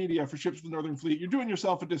Wikipedia for Ships of the Northern Fleet, you're doing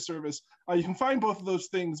yourself a disservice. You can find both of those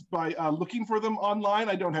things by looking for them online.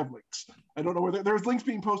 I don't have links. I don't know where there's links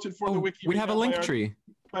being posted for the wiki. We right have a now link by our- tree.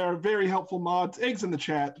 by our very helpful mods. Eggs in the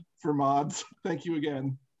chat for mods. Thank you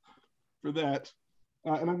again for that.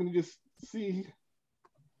 And I'm going to just see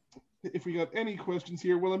if we got any questions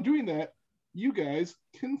here. While I'm doing that, you guys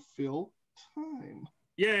can fill time.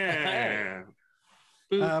 Yeah.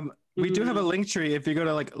 We do have a link tree. If you go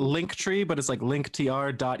to like Linktree, but it's like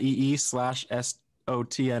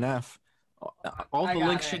linktr.ee/SOTNF. All I the got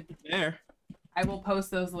links it. should be there. I will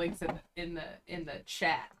post those links in the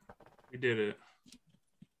chat. We did it.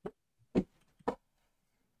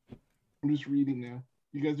 I'm just reading now.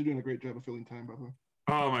 You guys are doing a great job of filling time, by the way.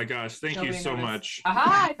 Oh my gosh, thank you Nobody so noticed. much.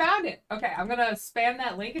 Aha! I found it. Okay, I'm gonna spam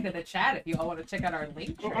that link into the chat if you all want to check out our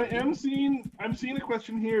link. So tree. I'm seeing a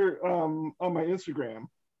question here on my Instagram,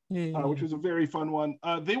 which is a very fun one.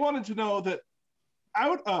 They wanted to know that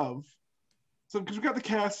out of, so because we've got the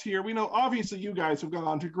cast here, we know obviously you guys have gone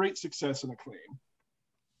on to great success and acclaim.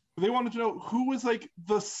 They wanted to know who was like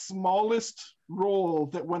the smallest role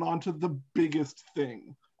that went on to the biggest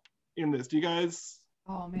thing in this. Do you guys?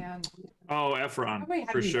 Oh man. Oh, Efron Probably had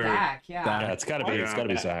to for be sure. Zach, yeah. Yeah, it's got to be. It's got to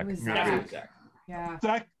be Zach. It was Yeah. Zach. Yeah.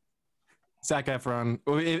 Zach,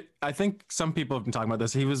 Efron. I think some people have been talking about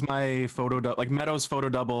this. He was my like Meadows' photo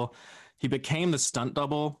double. He became the stunt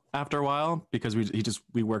double after a while because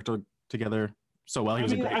we worked together so well. He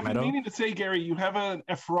was a great I've been Meadow. meaning to say, Gary, you have an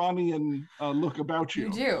Efronian look about you.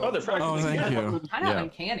 You do. Oh, they're Oh, thank you. Kind of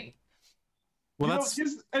uncanny. Well,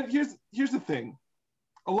 here's the thing.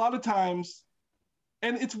 A lot of times,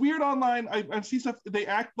 and it's weird online. I see stuff. They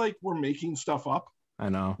act like we're making stuff up I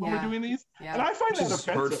know. when we're doing these, Yeah. and I find that Which is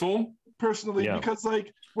offensive hurtful. personally because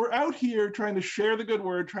like we're out here trying to share the good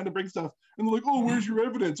word, trying to bring stuff, and they're like, "Oh, where's your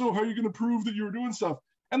evidence? Oh, how are you going to prove that you were doing stuff?"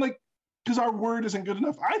 And like, because our word isn't good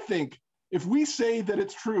enough. I think if we say that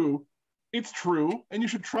it's true, and you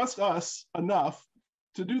should trust us enough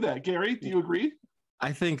to do that. Gary, do you agree?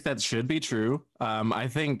 I think that should be true. I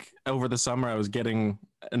think over the summer I was getting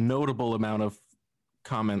a notable amount of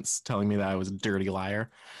comments telling me that I was a dirty liar,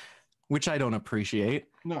 which I don't appreciate.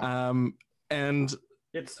 No. And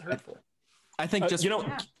It's hurtful. I think just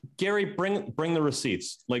Gary, bring the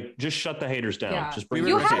receipts. Like, just shut the haters down. Yeah. Just bring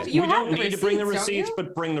You the have- receipts. you We have don't the need to bring the receipts, don't receipts, you?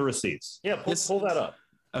 but bring the receipts. Yeah, pull that up.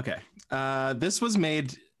 Okay. This was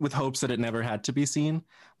made with hopes that it never had to be seen,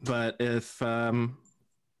 but if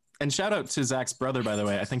and shout out to Zach's brother, by the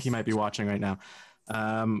way. I think he might be watching right now.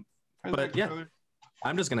 But yeah,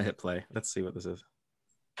 I'm just gonna hit play. Let's see what this is.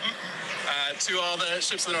 To all the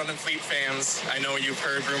Ships of the Northern Fleet fans, I know you've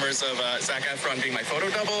heard rumors of Zac Efron being my photo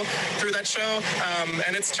double through that show,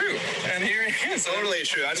 and it's true. And here he is. Totally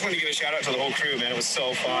true. I just want to give a shout out to the whole crew, man. It was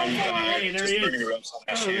so fun. Hey, there he is.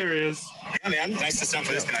 Oh, there he is. Yeah, man. Nice to stunt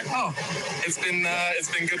for this guy. Oh, it's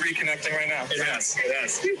been good reconnecting right now. It has.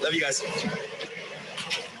 Love you guys.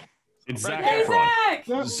 It's Zac Hey, Efron.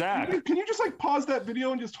 Zach! Zach. Can you just like pause that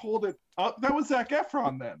video and just hold it up? That was Zac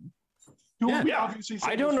Efron then. Who we obviously said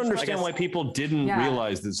I don't was understand why responsible. people didn't Yeah.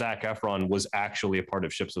 realize that Zac Efron was actually a part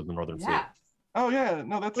of Ships of the Northern Fleet. Yeah. Oh yeah,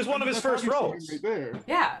 no, that's It was one of his that's first obviously roles. right there.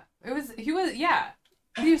 Yeah.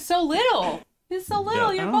 He was so little. He's so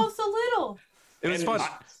little. Yeah. You're both so little. It was fun.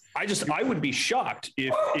 I would be shocked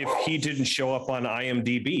if he didn't show up on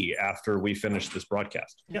IMDb after we finished this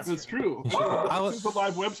broadcast. Yeah. That's true. This is the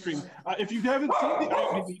live web stream. If you haven't seen the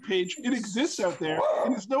IMDb page, it exists out there,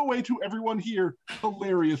 and there's no way to everyone here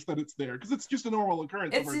hilarious that it's there because it's just a normal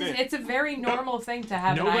occurrence over a day. It's a very normal thing to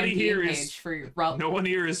have Nobody an here IMDb is- page for your No one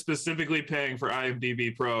here is specifically paying for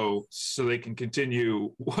IMDb Pro so they can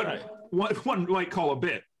continue what one might call a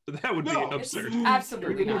bit. That would be No, It's absurd.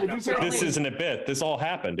 absolutely not. This isn't a bit. This all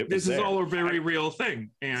happened. It was This is there. all a very real thing.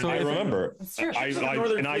 And I remember. It's true. The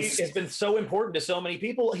Northern Fleet has been so important to so many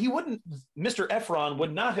people. Mr. Efron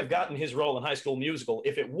would not have gotten his role in High School Musical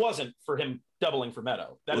if it wasn't for him doubling for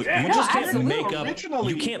Meadow. You That's just can't absolutely. make up. Originally-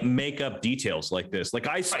 You can't make up details like this. Like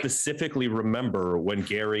I specifically remember when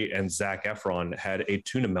Gary and Zac Efron had a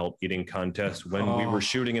tuna melt eating contest when we were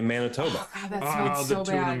shooting in Manitoba. God, that smells the so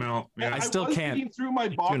tuna bad. melt. And I still was can't reading through my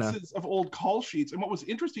eat boxes of old call sheets, and what was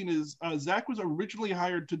interesting is Zach was originally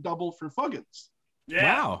hired to double for Fuggins.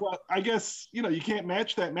 Wow. But I guess you can't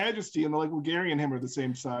match that majesty, and they're like, well, Gary and him are the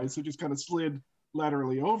same size, so just kind of slid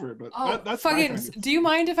laterally over. But that's my fucking. kind of- Do you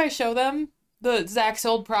mind if I show them the Zach's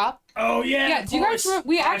old prop? Oh yeah. Yeah. Do you guys?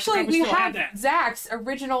 We I actually forgot we still have had that. Zach's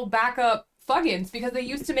original backup Fuggins because they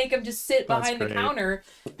used to make him just sit That's behind the great. counter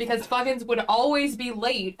because Fuggins would always be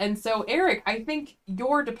late. And so Eric, I think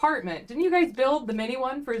your department didn't you guys build the mini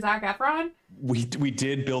one for Zac Efron? We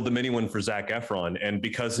did build the mini one for Zac Efron, and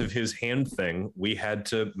because of his hand thing, we had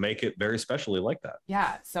to make it very specially like that.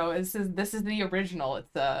 Yeah. So this is the original.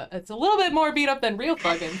 It's a little bit more beat up than real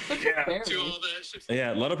Fuggins, but just Yeah. barely.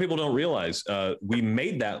 Yeah, a lot of people don't realize we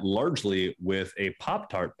made that largely with a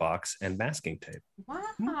Pop-Tart box and masking tape. I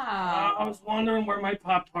Wow. was wondering where my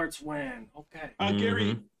Pop Tarts went. Okay.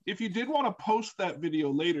 Gary, if you did want to post that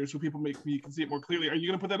video later so people can see it more clearly, are you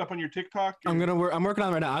going to put that up on your TikTok? I'm working on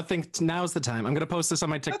it right now. I think now's the time. I'm gonna post this on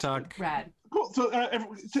my TikTok. Rad. Cool. So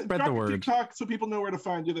Spread drop the your word. TikTok so people know where to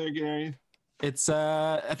find you there, Gary. It's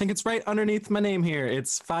I think it's right underneath my name here.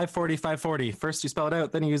 It's 540. First you spell it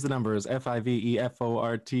out, then you use the numbers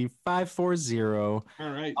FIVEFORT 540. All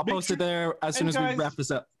right. I'll post it there as soon as we wrap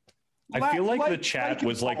this up. I feel like the like chat and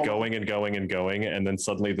was like follow. going and going and going, and then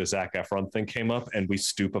suddenly the Zac Efron thing came up, and we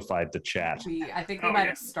stupefied the chat. I think Oh, we might yeah.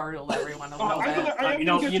 have startled everyone a Oh, little I'm bit. gonna- I am You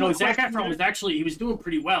gonna get to know, a Zac question Efron here. was actually, he was doing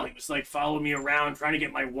pretty well. He was like following me around, trying to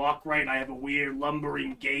get my walk right. I have a weird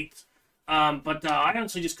lumbering gait. But I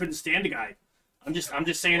honestly just couldn't stand the guy. I'm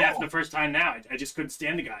just saying that for the first time now. I just couldn't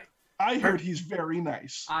stand the guy. I heard he's very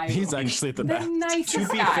nice. He's actually the best. To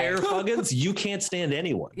be guy. fair, Fuggins, you can't stand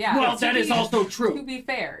anyone. Yeah. Well, that is also true. To be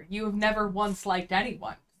fair, you have never once liked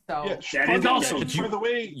anyone. So that is also You, by the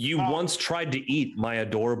way, you once tried to eat my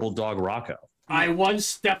adorable dog Rocco. I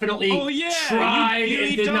once definitely tried you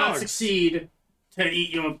and eat did not dogs. succeed to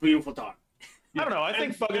eat your beautiful dog. I don't know. I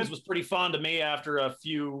think Fuggins was pretty fond of me after a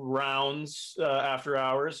few rounds after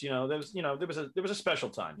hours. There was a special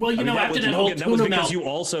time. Well, I mean, after that whole Logan, that was tuna because melt. you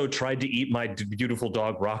also tried to eat my beautiful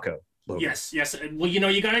dog Rocco. Logan. Yes. Well,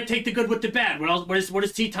 you got to take the good with the bad. What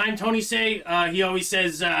does Tea Time Tony say? He always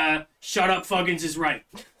says, "Shut up, Fuggins is right."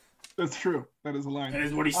 That's true. That is a line. That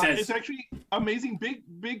is what he says. It's actually amazing.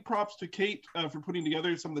 Big props to Kate for putting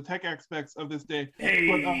together some of the tech aspects of this day. Hey.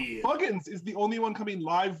 But Fuggins is the only one coming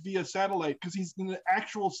live via satellite because he's in an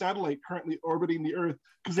actual satellite currently orbiting the Earth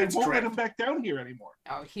because they won't let him back down here anymore.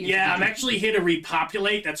 Oh, Yeah, I'm actually here to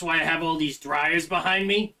repopulate. That's why I have all these dryers behind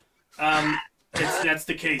me. That's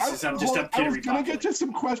the case. I'm just up here to I was gonna repopulate. get to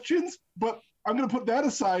some questions, but I'm gonna put that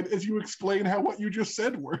aside as you explain how what you just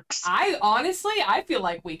said works. I feel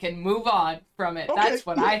like we can move on from it. Okay, That's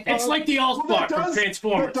what I think. It's like the All-Star from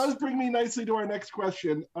Transformers. That does bring me nicely to our next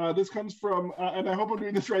question. This comes from, and I hope I'm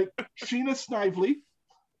doing this right, Sheena Snively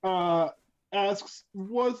asks,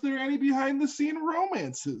 was there any behind-the-scene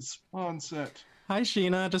romances on set? Hi,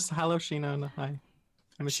 Sheena. Just hello, Sheena. And hi.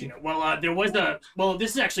 I'm Sheena. Well, there was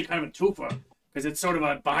this is actually kind of a twofer because it's sort of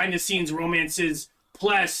a behind-the-scenes romances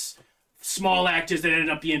plus small actors that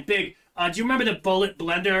ended up being big. Do you remember the bullet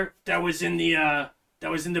blender that was in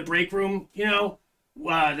the break room?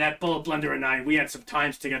 That bullet blender and I, we had some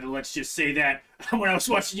times together. Let's just say that when I was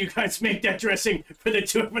watching you guys make that dressing for the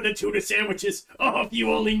tuna sandwiches. Oh, if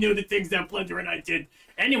you only knew the things that blender and I did.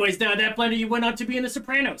 Anyways, that blender you went on to be in The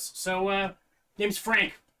Sopranos. So, name's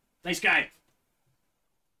Frank. Nice guy.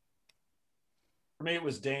 For me, it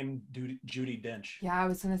was Dame Judi Dench. Yeah, I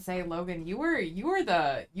was gonna say, Logan, you were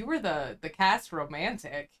the cast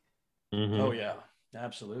romantic. Mm-hmm. Oh yeah,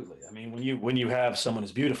 absolutely. I mean, when you have someone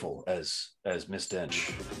as beautiful as Miss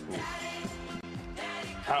Dench,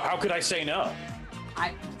 how could I say no?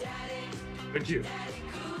 Could you?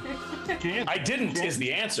 I didn't is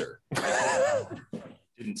the answer.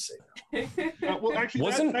 Didn't say no. Well,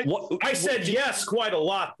 actually, I said yes quite a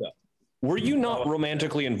lot though. Were you not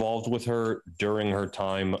romantically involved with her during her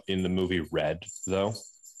time in the movie Red, though?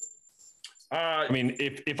 I mean,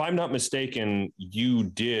 if I'm not mistaken, you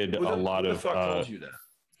did a lot of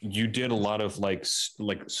you did a lot of like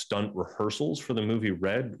stunt rehearsals for the movie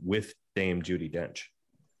Red with Dame Judi Dench.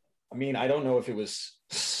 I mean, I don't know if it was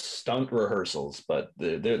stunt rehearsals, but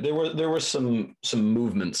there were some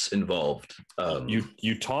movements involved.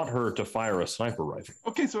 You taught her to fire a sniper rifle.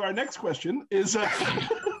 Okay, so our next question is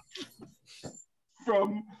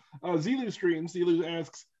from Zilu Streams. Zilu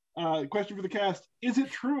asks, question for the cast, is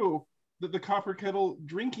it true that the Copper Kettle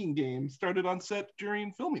drinking game started on set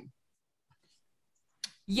during filming?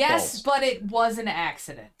 Yes, but it was an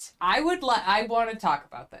accident. I want to talk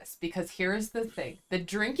about this because here's the thing. The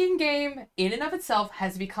drinking game in and of itself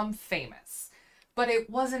has become famous, but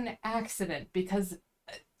it was an accident because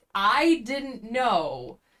I didn't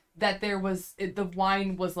know that the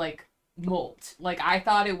wine was like malt. Like I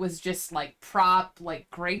thought it was just like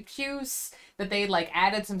grape juice that they like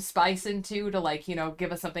added some spice into to like,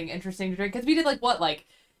 give us something interesting to drink. Cause we did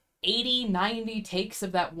 80, 90 takes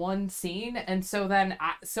of that one scene. And so then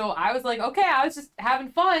I was like, okay, I was just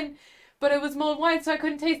having fun, but it was mulled wine. So I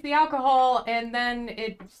couldn't taste the alcohol. And then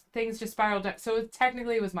things just spiraled down. So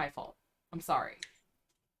technically it was my fault. I'm sorry.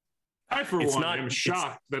 I, for one, am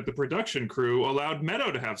shocked that the production crew allowed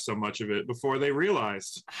Meadow to have so much of it before they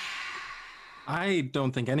realized. I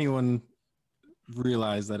don't think anyone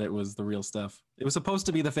realized that it was the real stuff. It was supposed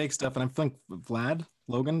to be the fake stuff, and I think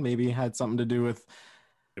Logan, maybe had something to do with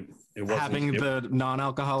having the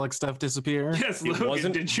non-alcoholic stuff disappear. Yes,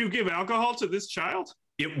 Logan, did you give alcohol to this child?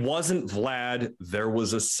 It wasn't Vlad. There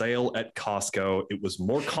was a sale at Costco. It was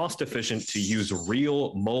more cost efficient to use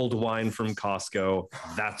real mulled wine from Costco.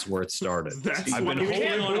 That's where it started. I've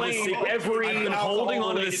been holding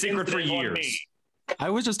on to this secret for years. I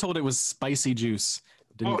was just told it was spicy juice.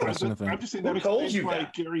 Didn't question a thing. I'm just saying that explains why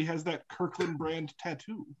Gary has that Kirkland brand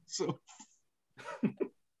tattoo. So I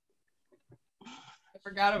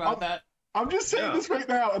forgot about that. I'm just saying this right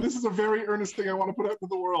now, and this is a very earnest thing I want to put out to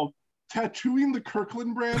the world. Tattooing the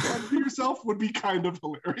Kirkland brand onto yourself would be kind of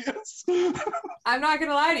hilarious. I'm not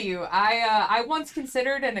gonna lie to you. I once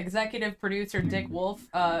considered an executive producer Dick Wolf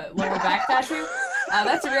lower back tattoo.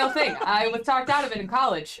 That's a real thing. I was talked out of it in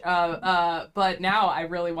college, but now I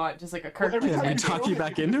really want just like a Kirk. Every time They you talk do you it,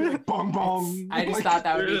 back you into do it? Bong bong. I just Like, thought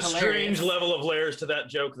that would be There's a hilarious. strange level of layers to that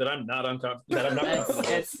joke that I'm not uncomfortable. That I'm not comfortable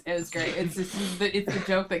with. It was great. It's the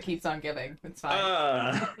joke that keeps on giving. It's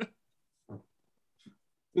fine.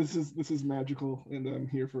 This is magical, and I'm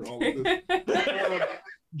here for all of this.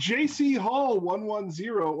 JC Hall 110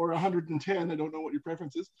 or 110. I don't know what your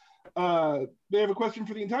preference is. They have a question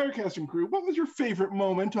for the entire cast and crew. What was your favorite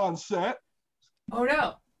moment on set? Oh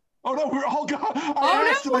no. Oh no, we're all gone. I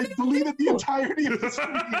asked and I deleted the entirety of the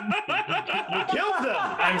screen. You killed them.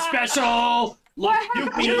 I'm special. Look, You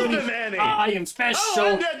killed them, Annie. I am special.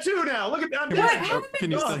 Oh, I'm dead too now. Look at I'm dead. Can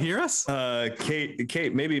you still hear us?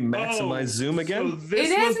 Kate, maybe maximize Zoom again. So this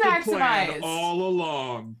It was is the plan maximized. all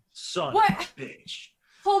along. Son What? of a bitch.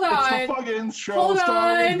 Hold It's on. the Fuggins show Hold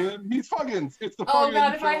starring on. him. He's Fuggins. It's the Fuggins Oh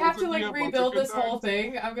god, if I show. have to Yeah, like lots of rebuild good this whole times.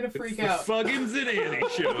 thing, I'm gonna freak The out. Fuggins and Annie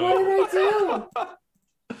show. What did I do?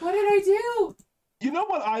 What did I do? You know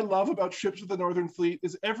what I love about Ships of the Northern Fleet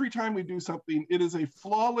is every time we do something, it is a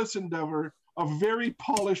flawless endeavor of very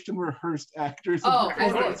polished and rehearsed actors. Oh, and I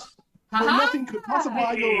performers, see. where Haha. nothing could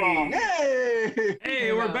possibly go wrong. Hey!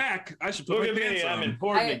 Hey, we're back. I should put Look my at me. pants I'm on.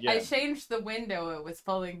 important I again. changed the window it was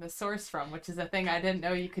pulling the source from, which is a thing I didn't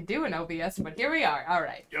know you could do in OBS, but here we are. All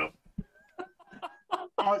right.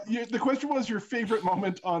 The question was your favorite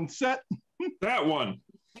moment on set. That one.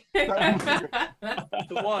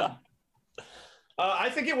 The one. I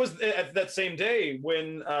think it was at that same day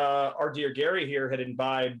when our dear Gary here had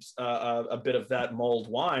imbibed a bit of that mulled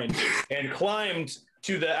wine and climbed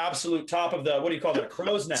to the absolute top of the, what do you call that,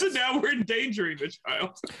 crow's nest. So now we're endangering the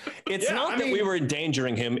child. It's Yeah, not I that mean- we were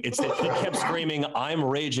endangering him. It's that he kept screaming, "I'm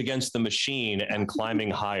Rage Against the Machine," and climbing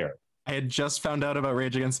higher. I had just found out about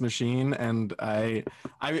Rage Against the Machine, and I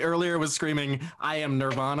earlier was screaming, "I am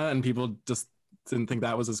Nirvana," and people just didn't think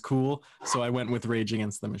that was as cool. So I went with Rage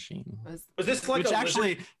Against the Machine. Was this like Which a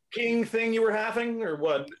actually, Lizard King thing you were having, or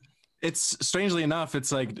what? it's strangely enough,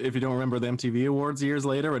 it's like if you don't remember the MTV Awards years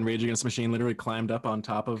later when Rage Against the Machine literally climbed up on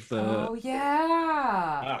top of the. Oh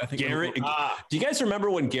yeah. I think Gary, do you guys remember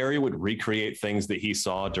when Gary would recreate things that he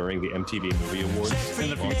saw during the MTV Movie Awards? in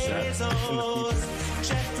the future. Well,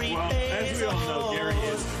 as we all know, Gary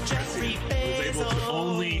was able to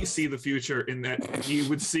only see the future in that he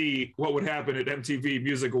would see what would happen at MTV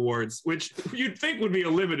Music Awards, which you'd think would be a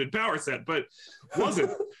limited power set, but wasn't.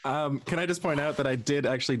 Can I just point out that I did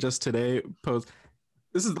actually just today post.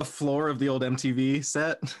 This is the floor of the old MTV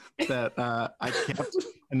set that I kept,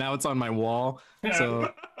 and now it's on my wall.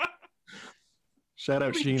 So shout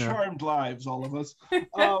out Pretty Sheena. charmed lives, all of us.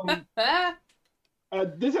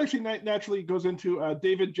 This actually naturally goes into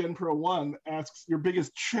David Genpro 1 asks your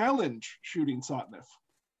biggest challenge shooting Sotnef.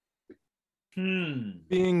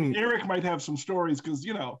 Being Eric might have some stories because,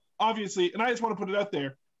 you know, obviously, and I just want to put it out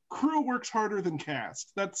there, crew works harder than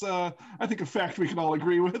cast. That's, I think, a fact we can all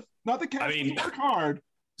agree with. Not the cast doesn't work hard.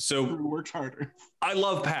 So crew works harder. I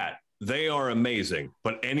love Pat. They are amazing.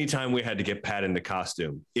 But anytime we had to get Pat into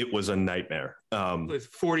costume, it was a nightmare. With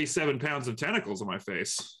 47 pounds of tentacles on my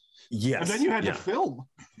face. Yes. And then you had to film.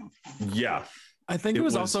 Yeah. I think it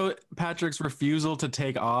was also Patrick's refusal to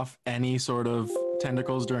take off any sort of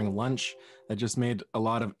tentacles during lunch that just made a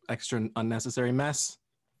lot of extra unnecessary mess.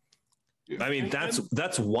 I mean,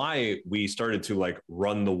 that's why we started to like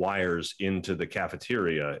run the wires into the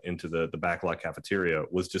cafeteria, into the backlot cafeteria,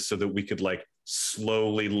 was just so that we could like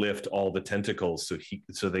slowly lift all the tentacles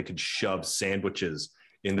so they could shove sandwiches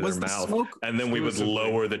into their mouth, and then we would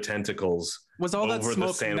lower the tentacles over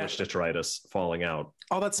the sandwich detritus falling out.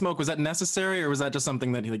 All that smoke, was that necessary, or was that just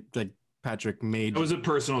something that like Patrick made? It was a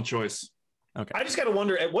personal choice. Okay. I just got to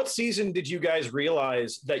wonder, at what season did you guys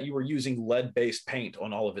realize that you were using lead-based paint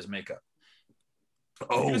on all of his makeup?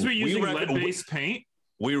 Oh, because we're using lead-based paint?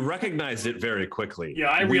 We recognized it very quickly. Yeah,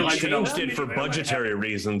 I realized we it changed it for immediately. budgetary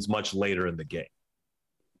reasons much later in the game.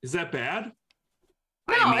 Is that bad?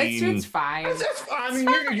 No, I mean, it's fine. I mean,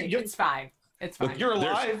 It's fine. It's fine. Look, you're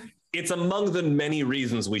alive. It's among the many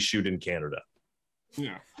reasons we shoot in Canada.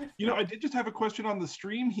 Yeah. You know, I did just have a question on the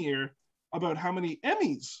stream here about how many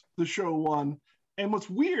Emmys the show won. And what's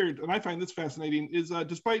weird, and I find this fascinating, is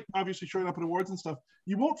despite obviously showing up at awards and stuff,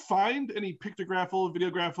 you won't find any pictographical,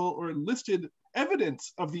 videographical, or listed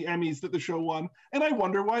evidence of the Emmys that the show won. And I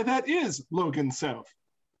wonder why that is, Logan South.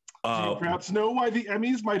 Do you perhaps know why the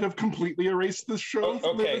Emmys might have completely erased this show?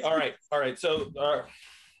 Okay, all right. So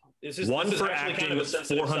this is actually kind of a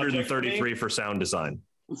sensitive 433 for sound design.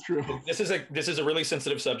 That's true. This is a really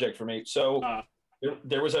sensitive subject for me. So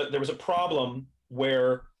there was a problem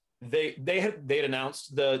where they had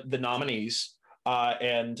announced the nominees,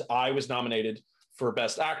 and I was nominated for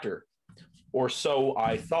Best Actor, or so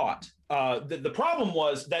I thought. The problem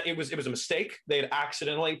was that it was a mistake. They had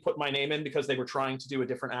accidentally put my name in because they were trying to do a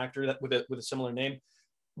different actor with a similar name,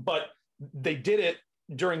 but they did it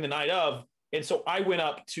during the night of, and so I went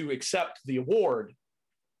up to accept the award,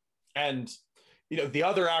 and the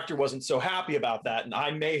other actor wasn't so happy about that, and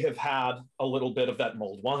I may have had a little bit of that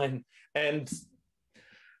mulled wine. And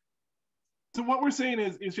so what we're saying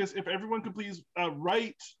is just if everyone could please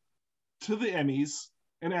write to the Emmys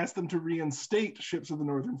and ask them to reinstate Ships of the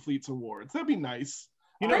Northern Fleet's awards. That'd be nice.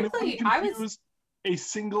 Frankly, I was a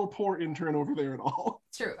single poor intern over there at all.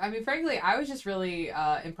 It's true. I mean, frankly, I was just really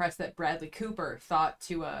impressed that Bradley Cooper thought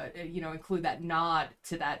to, include that nod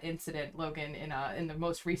to that incident, Logan, in the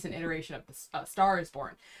most recent iteration of the Star is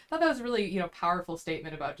Born. I thought that was a really, powerful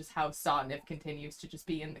statement about just how Saw Nif continues to just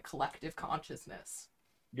be in the collective consciousness.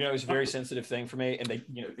 It was a very sensitive thing for me, and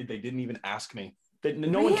they didn't even ask me.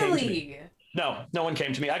 No one came to me. No one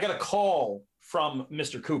came to me. I got a call from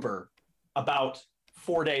Mr. Cooper about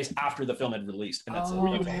 4 days after the film had released, and that's it.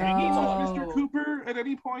 Were you hanging with Mr. Cooper at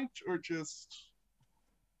any point, or just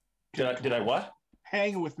did I what?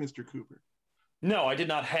 Hang with Mr. Cooper? No, I did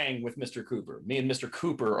not hang with Mr. Cooper. Me and Mr.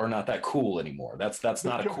 Cooper are not that cool anymore. That's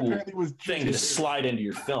not a cool thing to just slide into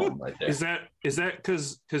your film right there. Is that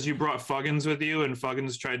because you brought Fuggins with you, and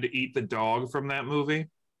Fuggins tried to eat the dog from that movie?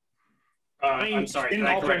 I'm sorry. Can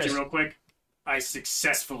I correct you real quick? I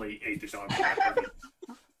successfully ate the dog.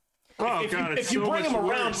 If you bring them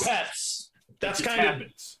around pets, that's kind of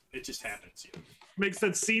happens. It just happens. Makes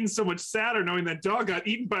that scene so much sadder knowing that dog got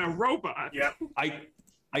eaten by a robot. Yeah.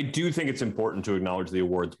 I do think it's important to acknowledge the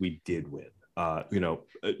awards we did win.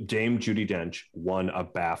 Dame Judi Dench won a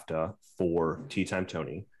BAFTA for Tea Time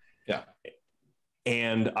Tony. Yeah.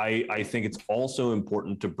 And I think it's also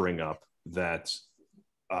important to bring up that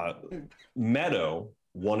Meadow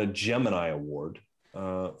won a Gemini Award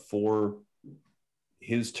for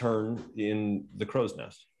his turn in The Crow's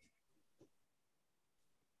Nest.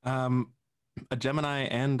 A Gemini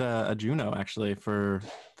and a Juno, actually, for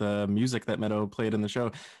the music that Meadow played in the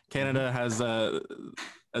show. Canada has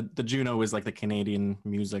the Juno is like the Canadian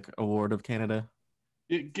Music Award of Canada.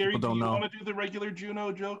 Gary, do you want to do the regular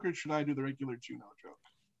Juno joke, or should I do the regular Juno joke?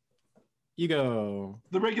 You go.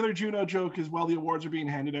 The regular Juno joke is while the awards are being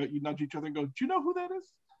handed out, you nudge each other and go, "Do you know who that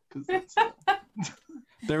is?" Because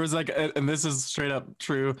there was and this is straight up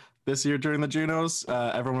true. This year during the Junos,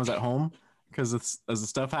 everyone was at home because there's the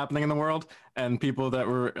stuff happening in the world, and people that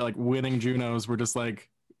were like winning Junos were just like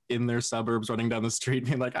in their suburbs running down the street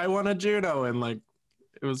being like, "I want a Juno," and like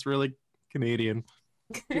it was really Canadian.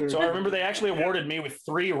 So I remember they actually awarded me with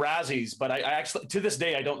 3 Razzies, but I actually to this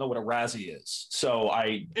day I don't know what a Razzie is. So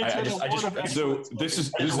so this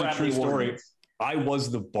is a true story. I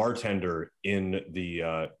was the bartender in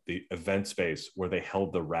the event space where they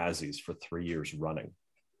held the Razzies for 3 years running.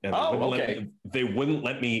 And they wouldn't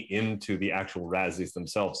let me into the actual Razzies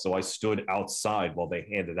themselves. So I stood outside while they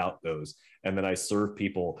handed out those. And then I served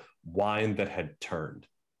people wine that had turned.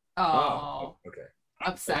 Oh, okay.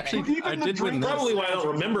 Upsetting. Actually, I did win. Probably why I don't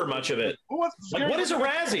remember much of it. Like, what is a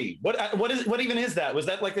Razzie? What even is that? Was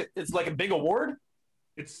that it's like a big award?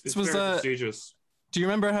 It's very prestigious. Do you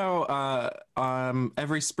remember how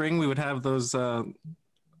every spring we would have those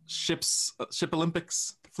ship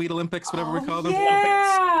Olympics, fleet Olympics, whatever we call them?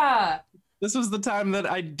 Yeah. This was the time that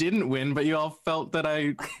I didn't win, but you all felt that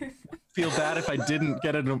I feel bad if I didn't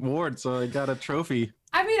get an award, so I got a trophy.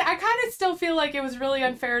 I mean, I kind of still feel like it was really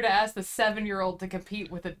unfair to ask the 7-year-old to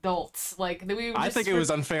compete with adults. I think it was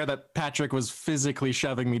unfair that Patrick was physically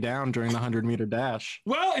shoving me down during the 100-meter dash.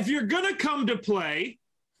 Well, if you're gonna come to play,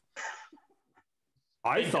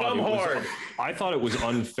 I thought it was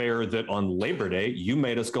unfair that on Labor Day you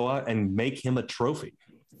made us go out and make him a trophy.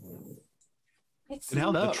 It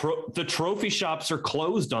held up. The trophy shops are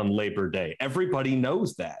closed on Labor Day. Everybody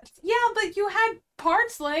knows that. Yeah, but you had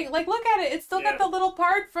parts look at it. It's still got the little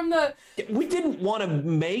part from the... We didn't want to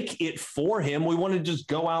make it for him. We wanted to just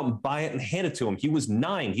go out and buy it and hand it to him. He was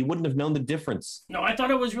 9. He wouldn't have known the difference. No, I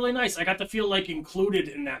thought it was really nice. I got to feel included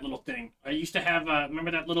in that little thing. I used to have,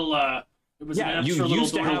 remember that little... It was an you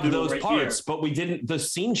used to have those parts, here. But we didn't. The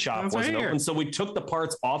scene shop wasn't open, so we took the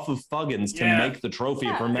parts off of Fuggins to make the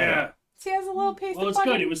trophy for Meadow. Yeah. See, has a little piece well, of it's good.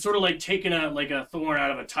 Fuggins. It was sort of like taking a thorn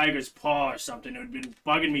out of a tiger's paw or something. It had been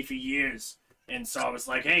bugging me for years, and so I was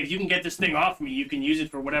like, "Hey, if you can get this thing off me, you can use it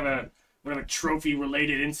for whatever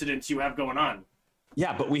trophy-related incidents you have going on."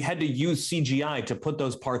 Yeah, but we had to use CGI to put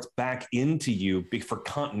those parts back into you for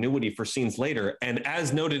continuity for scenes later. And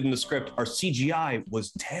as noted in the script, our CGI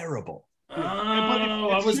was terrible. Oh,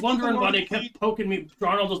 I was wondering why they kept poking me,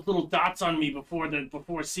 drawing all those little dots on me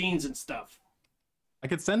before scenes and stuff. I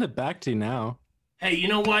could send it back to you now. Hey, you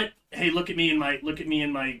know what? Hey, look at me in my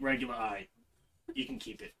regular eye. You can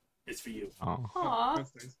keep it. It's for you. Oh, Aw.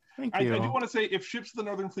 That's nice. thank I you. do want to say, if Ships of the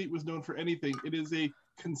Northern Fleet was known for anything, it is a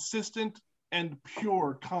consistent and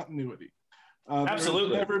pure continuity. Absolutely.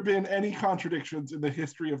 There's never been any contradictions in the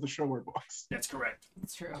history of the show or books. That's correct.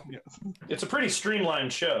 It's true. Yes. It's a pretty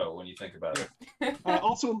streamlined show when you think about it.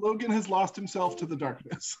 Also, Logan has lost himself to the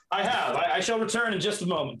darkness. I have. I shall return in just a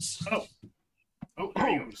moment. Oh, there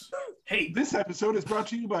he goes. Hey, This episode is brought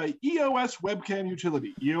to you by EOS Webcam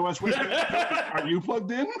Utility. EOS Webcam. Are you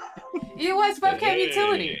plugged in? EOS webcam Hey.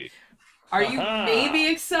 utility. Are you maybe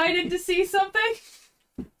excited to see something?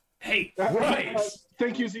 hey, Right.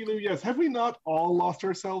 Thank you, Zilu. Yes. Have we not all lost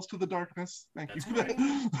ourselves to the darkness? Thank you for that.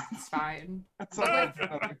 It's fine. That's all right for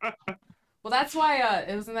nothing. Well, that's why.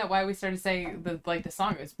 Isn't that why we started saying the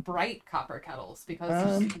song is bright copper kettles,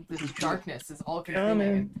 because this darkness is all consuming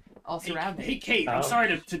and all surrounding. Hey, Kate. I'm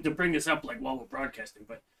sorry to bring this up like while we're broadcasting,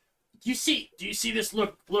 but do you see this?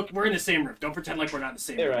 Look, we're in the same room. Don't pretend like we're not in the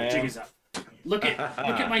same There room. I The jig am. is up. Look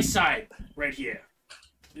at my side right here.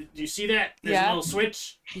 Do you see that? There's Yeah. a little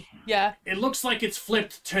switch. Yeah. It looks like it's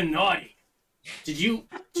flipped to naughty. Did you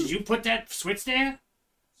put that switch there?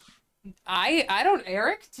 I don't.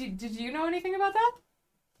 Eric, did you know anything about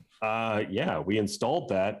that? Yeah, we installed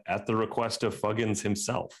that at the request of Fuggins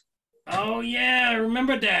himself. Oh yeah, I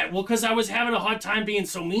remember that. Well, because I was having a hard time being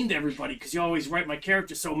so mean to everybody, because you always write my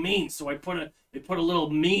character so mean. So I put a little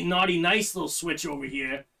mean, naughty, nice little switch over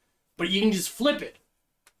here, but you can just flip it.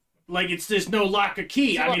 Like there's no lock or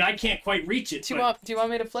key. I mean, I can't quite reach it. Do you want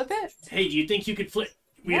me to flip it? Hey, do you think you could flip?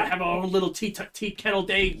 We have our own little tea kettle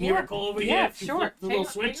day miracle over here. Yeah, If you sure. flip the little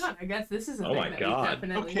switch. Hang on. I guess this is a Oh thing my that God. we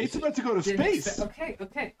definitely. Okay, so let's go to didn't space. expect-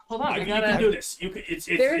 Okay. Hold on. You I can gotta. do this. It's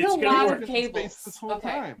There's it's a gonna lot work. of Space cables. this whole Okay.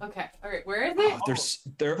 time. Okay. All right. Where is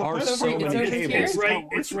it? There The are best so part is many over here. cables.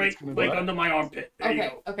 It's right like under my armpit. There you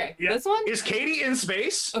Okay. go. Okay. Yeah. This one. Is Katie in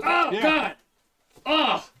space? Okay. Oh Yeah.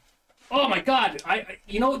 God! Oh my God!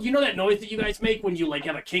 You know that noise that you guys make when you like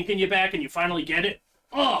have a kink in your back and you finally get it?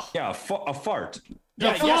 Oh! Yeah, a fart.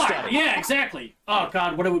 Yeah, Yeah, yes, Daddy. yeah, exactly. Oh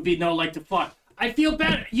God, what it would be like to fuck. I feel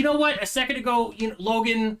bad. You know what? A second ago,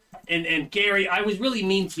 Logan and Gary, I was really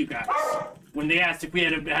mean to you guys when they asked if we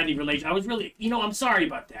had any relation. I was really, I'm sorry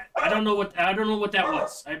about that. I don't know what that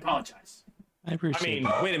was. I apologize. I appreciate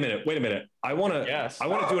it. Wait a minute. I want to Yes.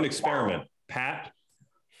 do an experiment. Pat,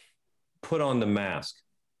 put on the mask.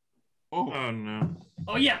 Oh no.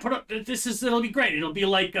 Oh yeah, it'll be great. It'll be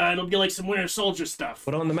like some Winter Soldier stuff.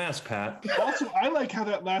 Put on the mask, Pat. Also, I like how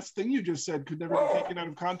that last thing you just said could never be taken out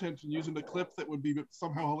of content and used in a clip that would be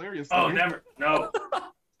somehow hilarious. Oh, never. No.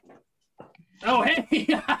 Oh, hey.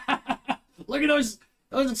 Look at those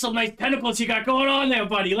are some nice pentacles you got going on there,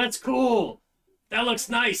 buddy. That's cool. That looks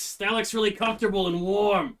nice. That looks really comfortable and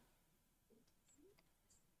warm.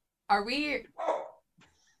 Are we?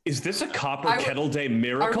 Is this a Copper Kettle Day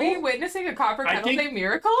miracle? Are we witnessing a Copper I Kettle think- Day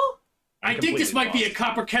miracle? I think this might be a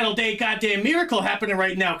Copper Kettle Day goddamn miracle happening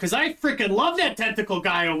right now, because I freaking love that tentacle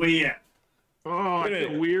guy over here. Oh, I Wait a feel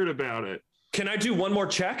minute. weird about it. Can I do one more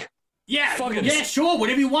check? Yeah, Fuggins. yeah, sure.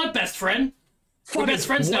 Whatever you want, best friend. We're best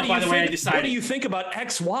friends What now, do by you the way, I think- decided. What do you think about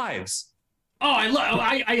ex-wives? Oh,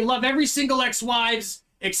 I love every single ex-wives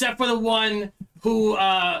except for the one who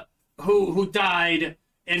died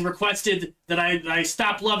and requested that I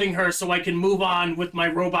stop loving her so I can move on with my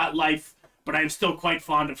robot life, but I'm still quite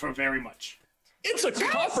fond of her very much. It's a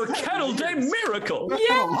Copper Kettle Day miracle.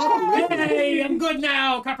 Hey, I'm good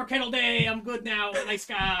now. Copper Kettle Day. I'm good now. Nice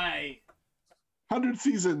guy. 100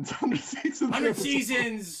 seasons. 100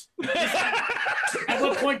 seasons. At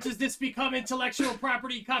what point does this become intellectual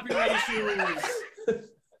property copyright issues?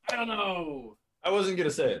 I don't know. I wasn't gonna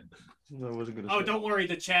say it. Oh, don't worry.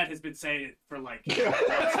 The chat has been saying it for like.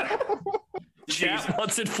 Chat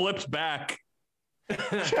wants it flipped back.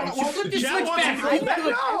 Chat You flip this Chat switch wants back. it Right? flipped back.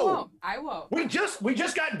 Good. No. I won't. We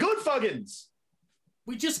just got good fuggins.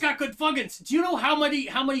 We just got good fuggins. Do you know how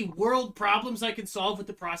many world problems I can solve with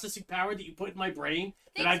the processing power that you put in my brain?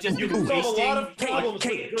 That I've just been solve a wasting. lot of problems.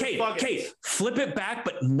 Kate, flip it back,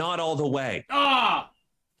 but not all the way.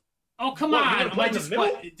 Oh, come What, on. you wanna Am play I in the just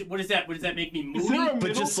middle? what is that? What does that make me Is there moody? a But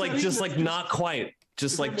middle just like setting not quite.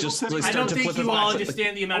 Just Is there a middle setting? I start don't to think flip it you all back.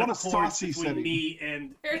 understand the amount I of want a chords saucy between setting. me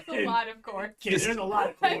and There's a and lot of chords. kids. There's a lot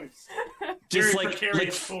of chords. Just Very like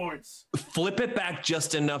precarious chords. flip it back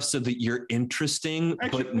just enough so that you're interesting,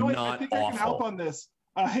 Actually, but you know what? I not think I can help awful. on this.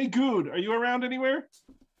 Hey, Good, are you around anywhere?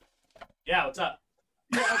 Yeah, what's up?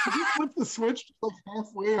 Yeah, could you flip the switch like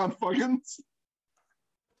halfway on Fuggins?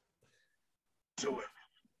 Do it.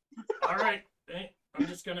 All right. Hey, I'm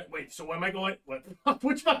just gonna wait. So what am I going? What?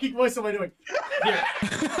 Which fucking voice am I doing? Here.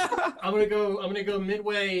 I'm gonna go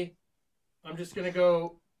midway. I'm just gonna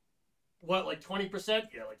go. What, like 20%?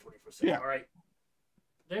 Yeah, like 20%. Yeah. All right.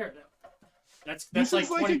 There. That's This like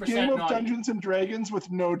is like 20% a game of naughty. Dungeons and Dragons with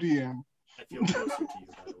no DM. I feel closer to you,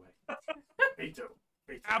 by the way. Me too.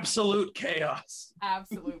 Absolute chaos.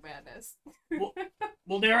 Absolute madness.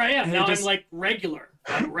 Well, there I am. Hey, Now just- I'm like regular.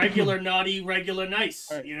 I'm regular naughty, regular nice.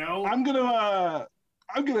 All right. You know. I'm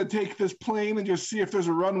gonna take this plane and just see if there's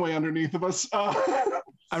a runway underneath of us.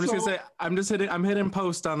 I'm just gonna say I'm hitting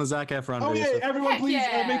post on the Zac Efron. Oh video, yeah, so- everyone, Heck please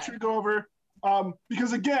yeah. make sure to go over.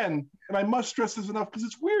 Because again, and I must stress this enough because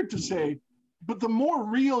it's weird to say, but the more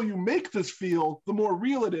real you make this feel, the more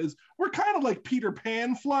real it is. We're kind of like Peter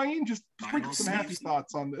Pan flying. Just sprinkle some happy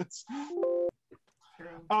thoughts on this.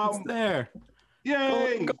 It's there.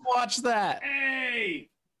 Yay! Go watch that. Hey,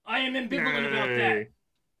 I am ambivalent about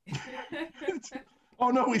that. Oh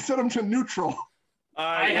no, we set him to neutral.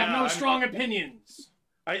 I have no strong opinions.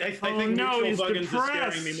 I think no, neutral he's Buggins is scaring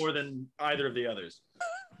depressed. me more than either of the others.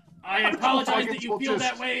 I apologize that Buggins you will feel just-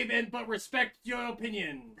 that way, but respect your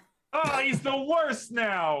opinion. Oh, he's the worst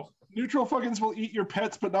now. Neutral fuckins will eat your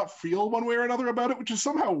pets but not feel one way or another about it, which is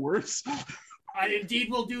somehow worse. I indeed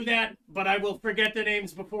will do that, but I will forget the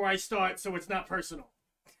names before I start, so it's not personal.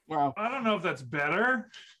 Wow. I don't know if that's better.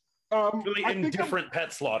 Really I think indifferent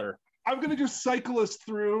pet slaughter. I'm going to just cycle us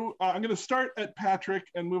through. I'm going to start at Patrick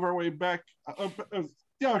and move our way back.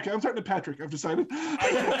 Yeah, okay, I'm starting at Patrick, I've decided.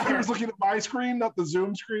 I was looking at my screen, not the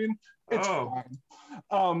Zoom screen. It's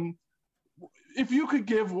fine. If you could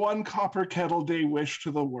give one Copper Kettle Day wish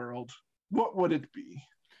to the world, what would it be?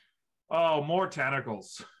 Oh, more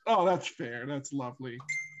tentacles. Oh, that's fair. That's lovely.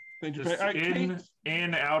 Thank you. Just All right,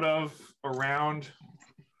 in, out of, around.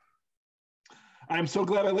 I'm so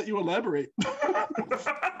glad I let you elaborate.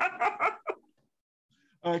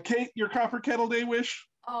 Kate, your Copper Kettle Day wish?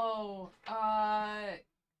 Oh,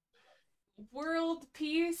 world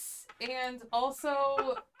peace and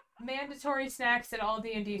also mandatory snacks at all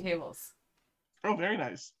D&D tables. Oh, very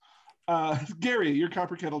nice. Gary, your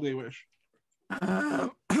Copper Kettle Day wish?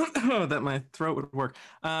 That my throat would work.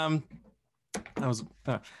 I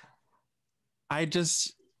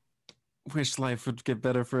just wish life would get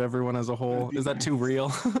better for everyone as a whole. Is that too real?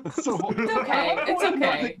 So, It's okay. It's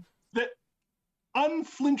okay. That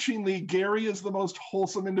unflinchingly, Gary is the most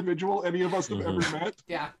wholesome individual any of us have ever met.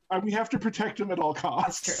 Yeah, And we have to protect him at all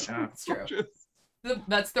costs. that's true. That's true. Just-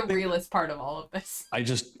 That's the realest part of all of this. I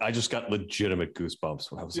just got legitimate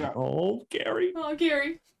goosebumps when I was Yeah. like, "Oh, Gary!" Oh,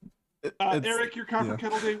 Gary. Eric, your Copper yeah.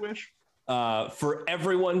 Kettle Day wish? For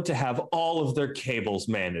everyone to have all of their cables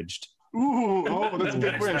managed. Ooh, oh, that's a big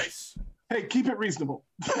That is wish. nice. Hey, keep it reasonable.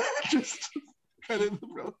 Just kind of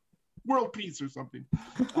world peace or something.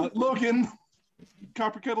 Logan,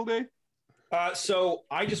 Copper Kettle Day? So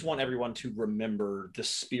I just want everyone to remember the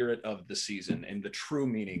spirit of the season and the true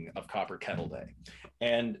meaning of Copper Kettle Day.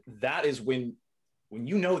 And that is when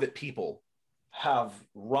you know that people have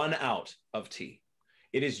run out of tea.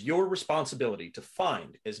 It is your responsibility to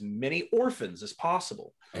find as many orphans as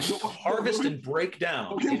possible, to harvest and break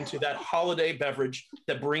down into that holiday beverage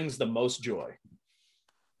that brings the most joy.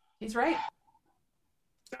 He's right.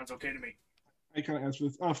 Sounds okay to me. I kind of answer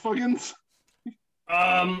this. Fuggins?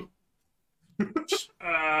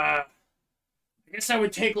 I guess I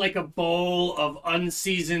would take like a bowl of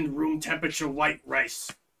unseasoned room temperature white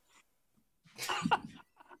rice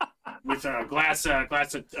with a glass of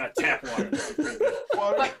tap water.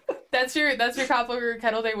 But that's your Copper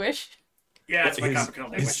Kettle Day wish? Yeah, that's my His- Copper Kettle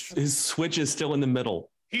Day wish. His switch is still in the middle.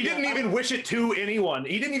 He didn't even wish it to anyone.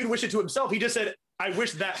 He didn't even wish it to himself. He just said, "I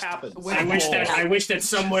wish that happens." I wish that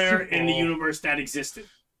somewhere in the universe that existed.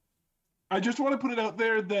 I just want to put it out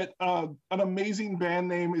there that an amazing band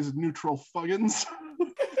name is Neutral Fuggins.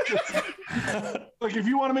 Like if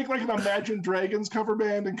you want to make like an Imagine Dragons cover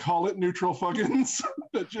band and call it Neutral Fuggins,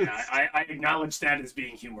 that just... Yeah, I acknowledge that as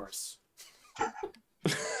being humorous.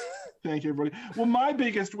 Thank you, everybody. Well, my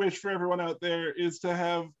biggest wish for everyone out there is to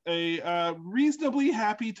have a reasonably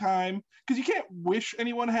happy time, because you can't wish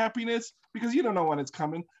anyone happiness because you don't know when it's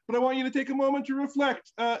coming. But I want you to take a moment to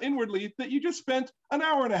reflect inwardly that you just spent an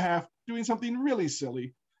hour and a half doing something really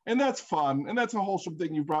silly. And that's fun. And that's a wholesome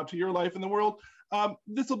thing you brought to your life in the world.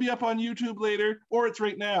 This will be up on YouTube later, or it's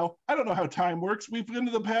right now. I don't know how time works. We've been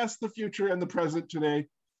to the past, the future, and the present today.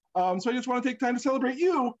 So I just want to take time to celebrate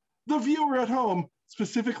you, the viewer at home,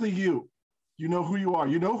 specifically you. You know who you are.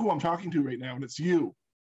 You know who I'm talking to right now, and it's you.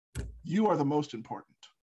 You are the most important.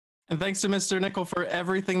 And thanks to Mr. Nickel for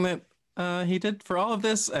everything that he did for all of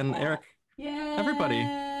this, and Eric. Yeah. Everybody.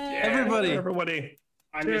 Yeah. Everybody. Everybody.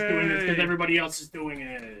 I'm just doing this because everybody else is doing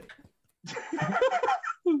it.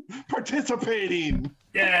 Participating.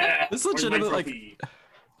 Yeah. This Where's my legitimately, trophy?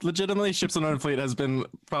 legitimately, Ships on Fleet has been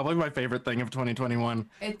probably my favorite thing of 2021.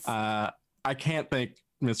 It's I can't thank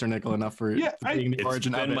Mr. Nickel enough for being the It's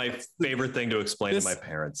origin of been it. my favorite thing to explain This- to my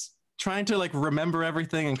parents. Trying to like remember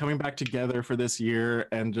everything and coming back together for this year,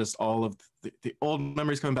 and just all of the old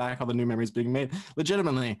memories coming back, all the new memories being made.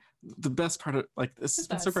 Legitimately, the best part of like this has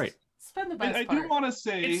been so great. It's been the best I part. do want to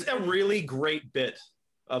say It's a really great bit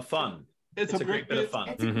of fun. it's a great bit of fun.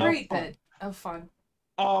 It's a great bit of fun.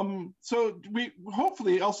 So we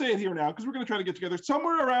hopefully, I'll say it here now because we're going to try to get together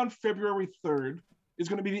somewhere around February 3rd is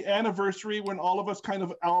going to be the anniversary when all of us kind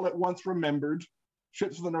of all at once remembered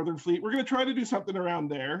Ships of the Northern Fleet. We're going to try to do something around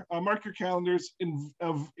there. Mark your calendars.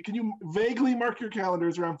 Can you vaguely mark your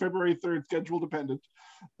calendars around February 3rd, schedule dependent,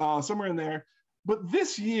 somewhere in there. But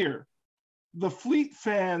this year, the Fleet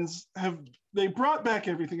fans they brought back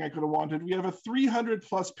everything I could have wanted. We have a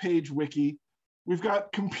 300+ page wiki. We've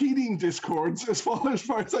got competing discords as far as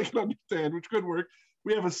I can understand, which could work.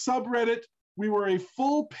 We have a subreddit. We were a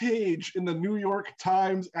full page in the New York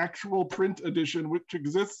Times actual print edition, which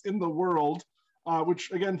exists in the world.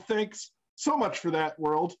 Which again, thanks so much for that,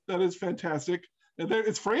 world. That is fantastic. And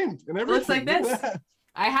it's framed and everything. Looks like this.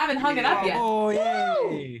 I haven't hung it up yet. Oh,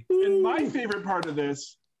 yay! And my favorite part of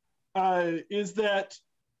this is that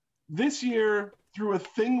this year, through a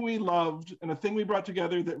thing we loved and a thing we brought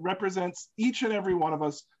together that represents each and every one of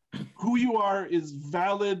us, who you are is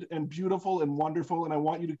valid and beautiful and wonderful. And I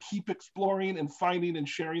want you to keep exploring and finding and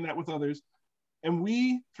sharing that with others. And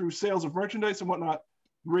we, through sales of merchandise and whatnot,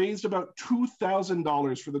 raised about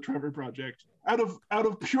 $2,000 for the Trevor Project out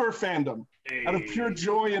of pure fandom, out of pure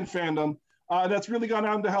joy and fandom. That's really gone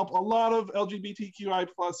on to help a lot of LGBTQI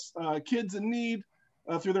plus kids in need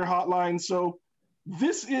through their hotline. So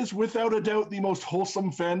this is without a doubt the most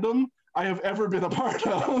wholesome fandom I have ever been a part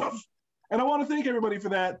of. And I want to thank everybody for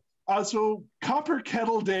that. So Copper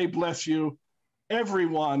Kettle Day, bless you,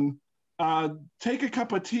 everyone. Take a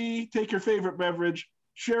cup of tea, take your favorite beverage,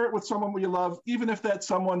 share it with someone you love, even if that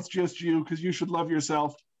someone's just you, because you should love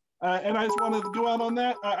yourself. And I just want to go out on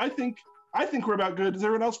that. I think we're about good. Does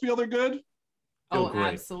everyone else feel they're good? Oh,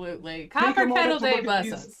 great. absolutely. Take a Copper moment Kettle to Day, look at bless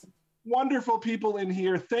these us. Wonderful people in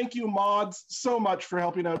here. Thank you, mods, so much for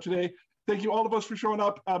helping out today. Thank you, all of us, for showing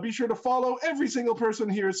up. Be sure to follow every single person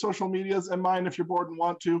here's social medias and mine if you're bored and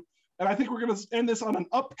want to. And I think we're going to end this on an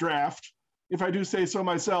updraft, if I do say so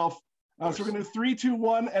myself. So we're going to do 3, 2,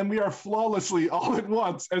 1, and we are flawlessly all at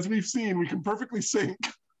once. As we've seen, we can perfectly sync.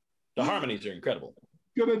 The harmonies are incredible.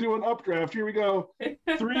 Gonna do an updraft. Here we go.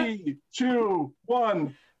 3, 2,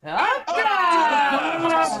 1. Updraft!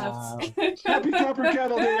 Happy Copper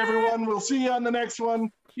Kettle Day, everyone. We'll see you on the next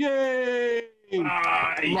one. Yay!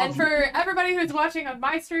 And for everybody who's watching on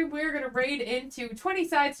my stream, we're going to raid into 20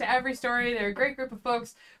 sides to every story. They're a great group of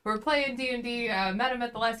folks who are playing D&D. Met them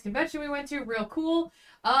at the last convention we went to. Real cool.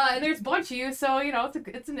 And there's a bunch of you, so, you know,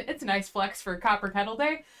 it's a nice flex for Copper Kettle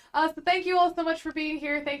Day. So thank you all so much for being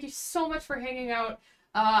here. Thank you so much for hanging out.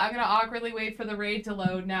 I'm going to awkwardly wait for the raid to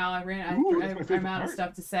load now. I'm out of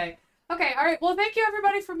stuff to say. Okay, all right. Well, thank you,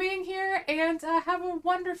 everybody, for being here, and have a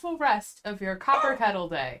wonderful rest of your Copper Kettle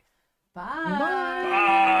Day.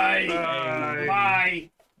 Bye. Bye. Bye.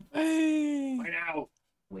 Hey. Bye now.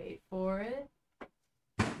 Wait for it.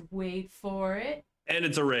 Wait for it. And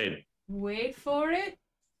it's a raid. Wait for it.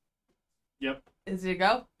 Yep. Is it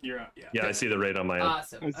go? You're out. Yeah. Yeah, I see the raid on my end.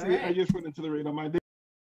 Awesome. I see. All right. I just went into the raid on my